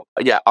 So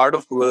yeah, Art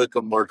of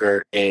Political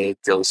Murder, it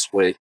deals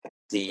with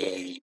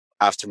the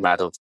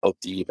aftermath of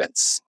the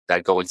events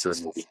that go into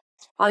this movie.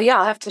 Oh, yeah,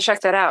 I'll have to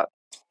check that out.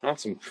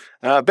 Awesome.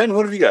 Ben,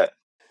 what have you got?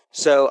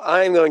 So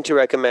I'm going to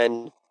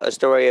recommend a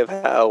story of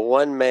how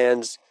one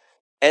man's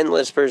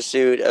endless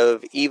pursuit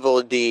of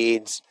evil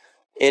deeds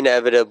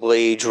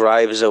inevitably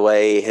drives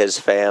away his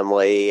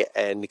family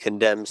and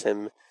condemns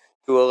him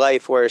to a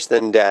life worse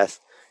than death,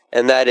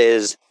 and that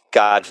is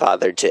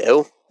Godfather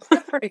 2.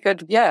 Pretty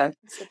good, yeah.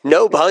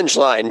 No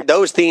punchline.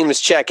 Those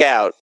themes check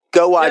out.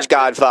 Go watch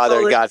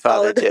Godfather,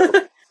 Godfather 2.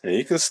 Yeah,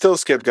 you can still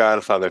skip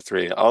Godfather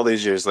 3. All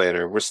these years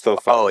later, we're still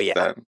fine with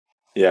that.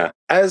 Yeah.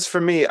 As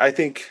for me, I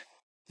think,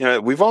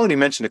 we've already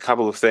mentioned a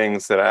couple of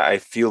things that I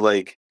feel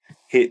like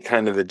hit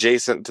kind of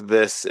adjacent to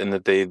this, and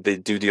that they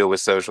do deal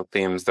with social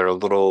themes. They're a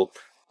little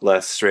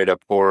less straight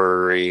up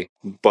horror-y,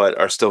 but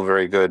are still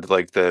very good.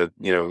 Like the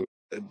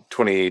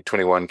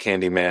 2021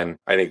 Candyman,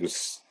 I think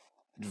was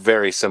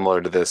very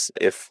similar to this,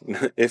 if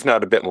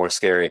not a bit more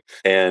scary.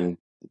 And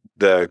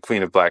the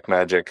Queen of Black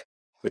Magic,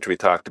 which we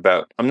talked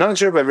about. I'm not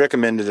sure if I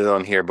recommended it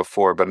on here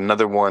before, but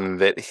another one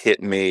that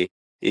hit me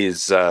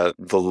is The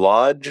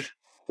Lodge,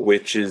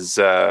 which is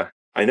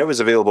I know is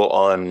available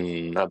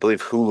on, I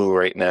believe, Hulu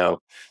right now.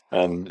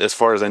 As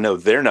far as I know,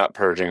 they're not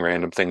purging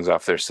random things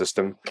off their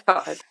system.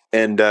 God.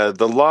 And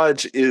The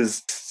Lodge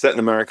is set in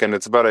America, and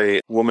it's about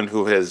a woman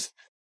who has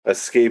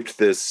escaped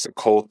this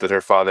cult that her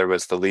father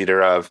was the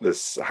leader of,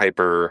 this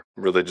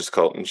hyper-religious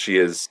cult, and she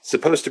is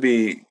supposed to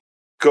be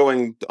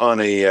going on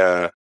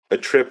a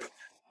trip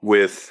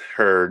with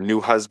her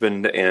new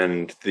husband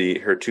and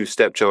her two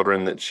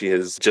stepchildren that she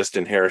has just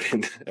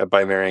inherited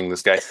by marrying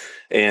this guy.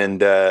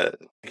 And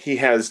he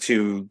has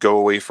to go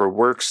away for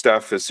work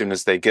stuff as soon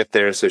as they get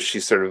there. So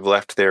she's sort of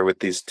left there with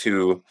these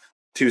two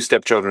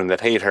stepchildren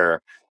that hate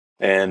her.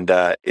 And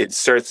it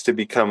starts to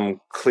become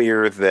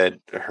clear that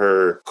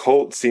her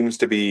cult seems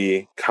to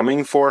be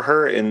coming for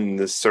her in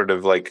this sort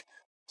of like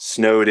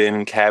snowed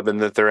in cabin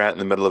that they're at in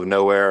the middle of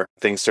nowhere.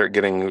 Things start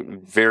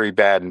getting very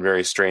bad and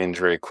very strange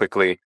very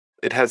quickly.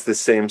 It has the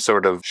same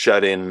sort of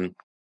shut-in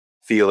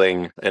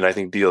feeling, and I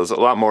think deals a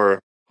lot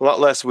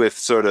less with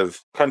sort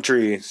of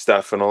country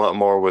stuff and a lot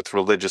more with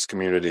religious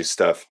community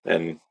stuff,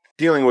 and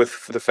dealing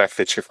with the fact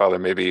that your father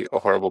may be a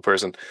horrible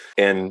person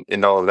and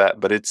all of that.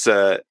 But it's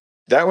that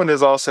one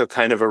is also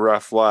kind of a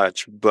rough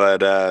watch,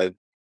 but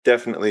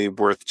definitely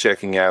worth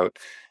checking out,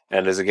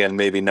 and is, again,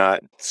 maybe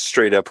not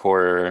straight up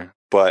horror,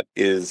 but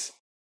is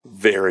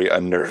very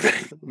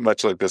unnerving,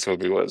 much like this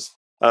movie was.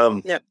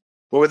 Yep.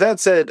 Well, with that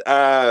said,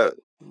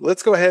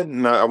 let's go ahead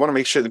and I want to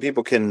make sure that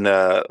people can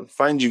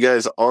find you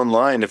guys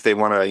online if they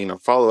want to,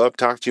 follow up,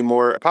 talk to you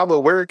more. Pablo,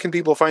 where can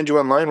people find you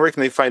online? Where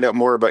can they find out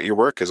more about your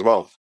work as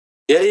well?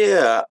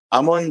 Yeah.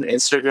 I'm on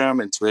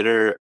Instagram and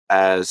Twitter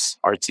as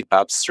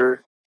RTPapster,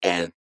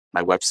 and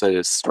my website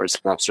is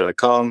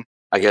rtpapster.com.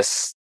 I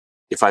guess,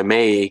 if I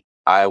may,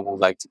 I would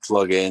like to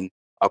plug in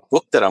a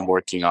book that I'm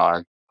working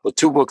on. Well,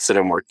 two books that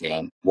I'm working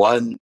on.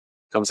 One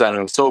comes out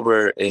in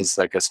October. It's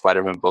like a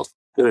Spider-Man book.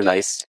 Really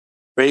nice.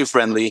 Very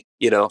friendly,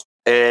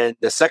 And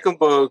the second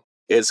book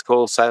is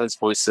called Silence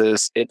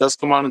Voices. It does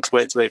come out in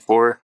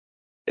 2024.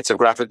 It's a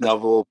graphic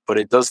novel, but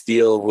it does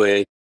deal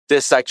with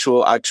this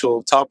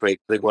actual topic,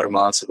 the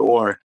Guatemalan Civil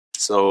War.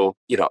 So,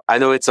 I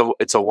know it's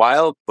a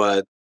while,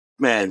 but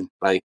man,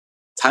 like,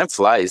 time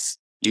flies.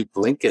 You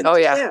blink it. Oh,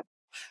 yeah.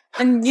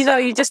 And,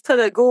 you just put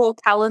a Google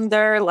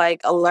Calendar, like,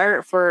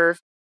 alert for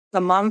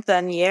the month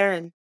and year.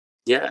 And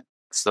yeah.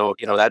 So,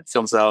 that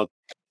films out,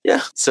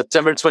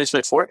 September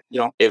 2024.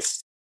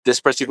 If this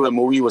particular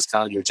movie was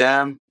kind of your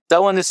jam,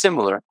 that one is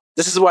similar.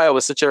 This is why I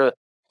was such a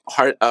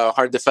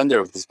hard defender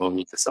of this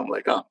movie, because I'm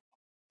like,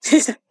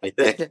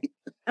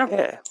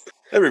 okay.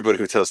 Everybody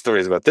who tells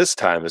stories about this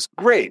time is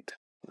great.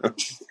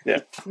 Yeah.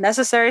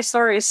 Necessary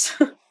stories.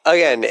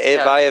 Again,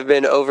 if I have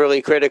been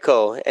overly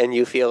critical and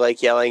you feel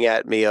like yelling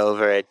at me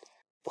over it,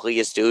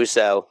 please do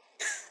so.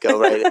 Go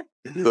right.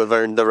 You have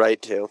earned the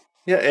right to.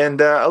 Yeah, and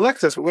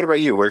Alexis, what about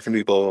you? Where can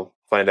people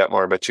find out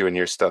more about you and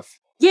your stuff?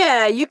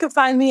 Yeah, you can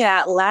find me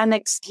at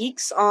Latinx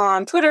Geeks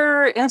on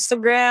Twitter,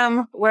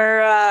 Instagram.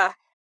 We're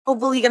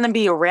hopefully going to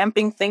be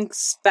ramping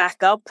things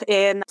back up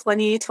in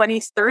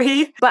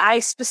 2023. But I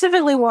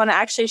specifically want to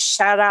actually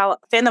shout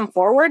out Fandom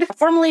Forward,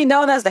 formerly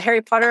known as the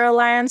Harry Potter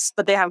Alliance,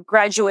 but they have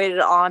graduated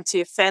on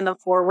to Fandom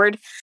Forward.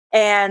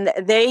 And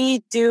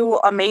they do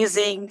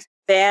amazing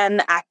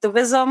fan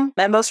activism.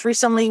 And most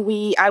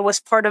recently, I was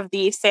part of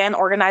the Fan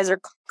Organizer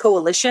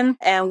Coalition,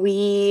 and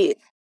we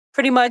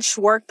pretty much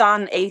worked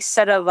on a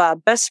set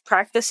of best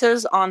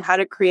practices on how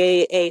to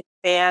create a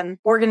fan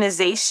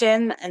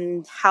organization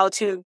and how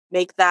to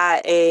make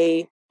that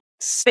a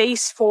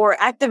space for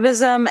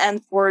activism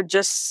and for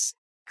just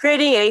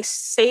creating a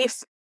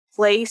safe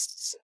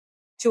place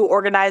to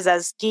organize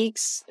as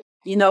geeks,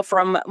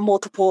 from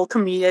multiple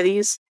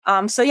communities.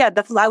 So yeah,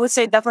 I would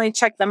say definitely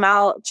check them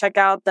out. Check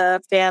out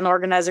the Fan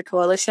Organizer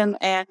Coalition,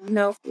 and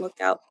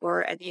look out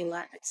for any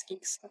Latinx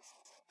geek stuff.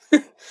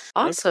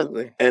 Awesome.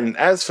 Absolutely. And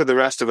as for the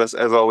rest of us,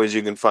 as always,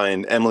 you can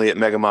find Emily at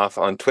Megamoth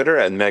on Twitter,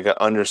 at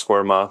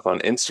Mega_Moth on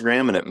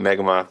Instagram, and at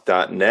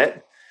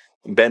megamoth.net.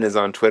 Ben is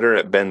on Twitter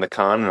at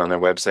BenTheCon and on their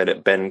website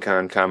at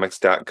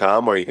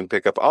benconcomics.com, where you can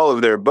pick up all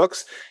of their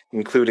books,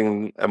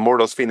 including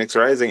Immortals Phoenix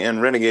Rising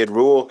and Renegade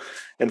Rule.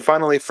 And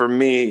finally, for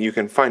me, you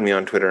can find me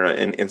on Twitter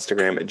and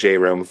Instagram at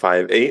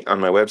jrome58,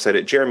 on my website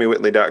at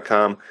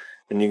jeremywhitley.com,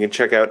 and you can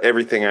check out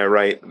everything I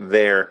write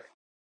there.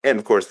 And,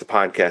 of course, the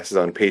podcast is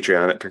on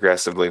Patreon at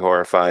Progressively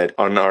Horrified,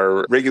 on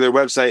our regular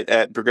website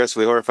at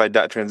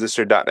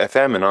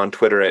progressivelyhorrified.transistor.fm, and on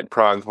Twitter at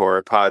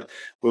ProgHorrorPod.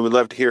 We would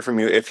love to hear from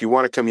you. If you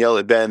want to come yell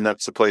at Ben,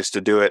 that's the place to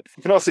do it.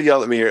 You can also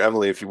yell at me or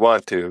Emily if you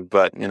want to,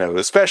 but,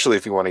 especially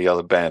if you want to yell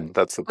at Ben,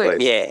 that's the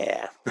place.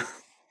 Yeah.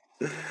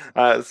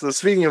 So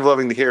speaking of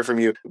loving to hear from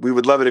you, we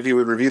would love it if you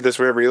would review this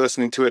wherever you're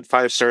listening to it.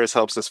 5 stars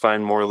helps us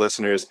find more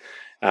listeners,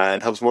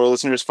 and helps more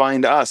listeners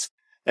find us.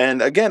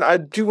 And again, I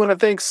do want to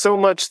thank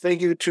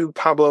you to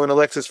Pablo and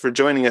Alexis for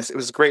joining us. It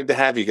was great to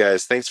have you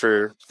guys. Thanks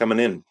for coming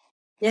in.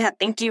 Yeah,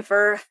 thank you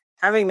for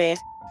having me.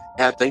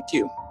 Yeah, thank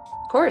you.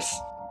 Of course.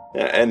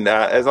 And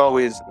as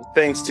always,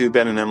 thanks to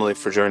Ben and Emily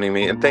for joining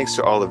me, and thanks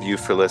to all of you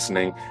for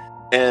listening.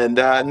 And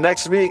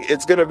next week,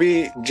 it's going to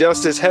be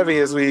just as heavy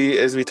as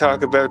we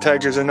talk about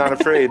Tigers Are Not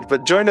Afraid.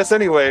 But join us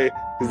anyway,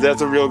 because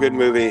that's a real good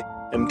movie.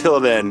 Until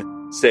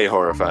then, stay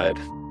horrified.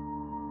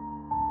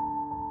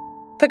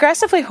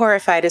 Progressively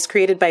Horrified is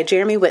created by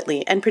Jeremy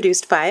Whitley and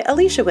produced by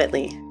Alicia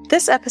Whitley.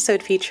 This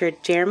episode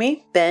featured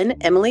Jeremy, Ben,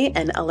 Emily,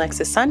 and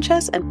Alexis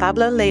Sanchez and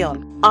Pablo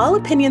Leon. All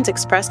opinions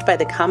expressed by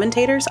the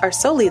commentators are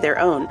solely their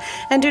own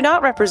and do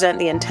not represent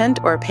the intent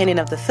or opinion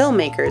of the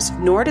filmmakers,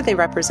 nor do they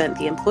represent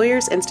the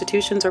employers,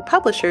 institutions, or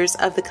publishers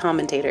of the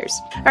commentators.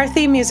 Our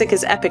theme music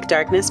is Epic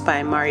Darkness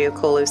by Mario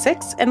Colo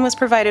 6 and was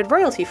provided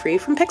royalty-free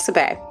from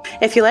Pixabay.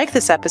 If you like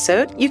this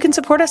episode, you can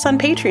support us on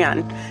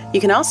Patreon.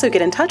 You can also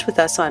get in touch with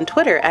us on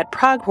Twitter at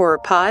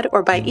ProgHorrorPod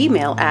or by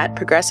email at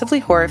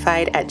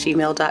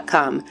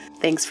progressivelyhorrified@gmail.com.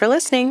 Thanks for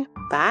listening.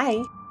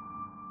 Bye.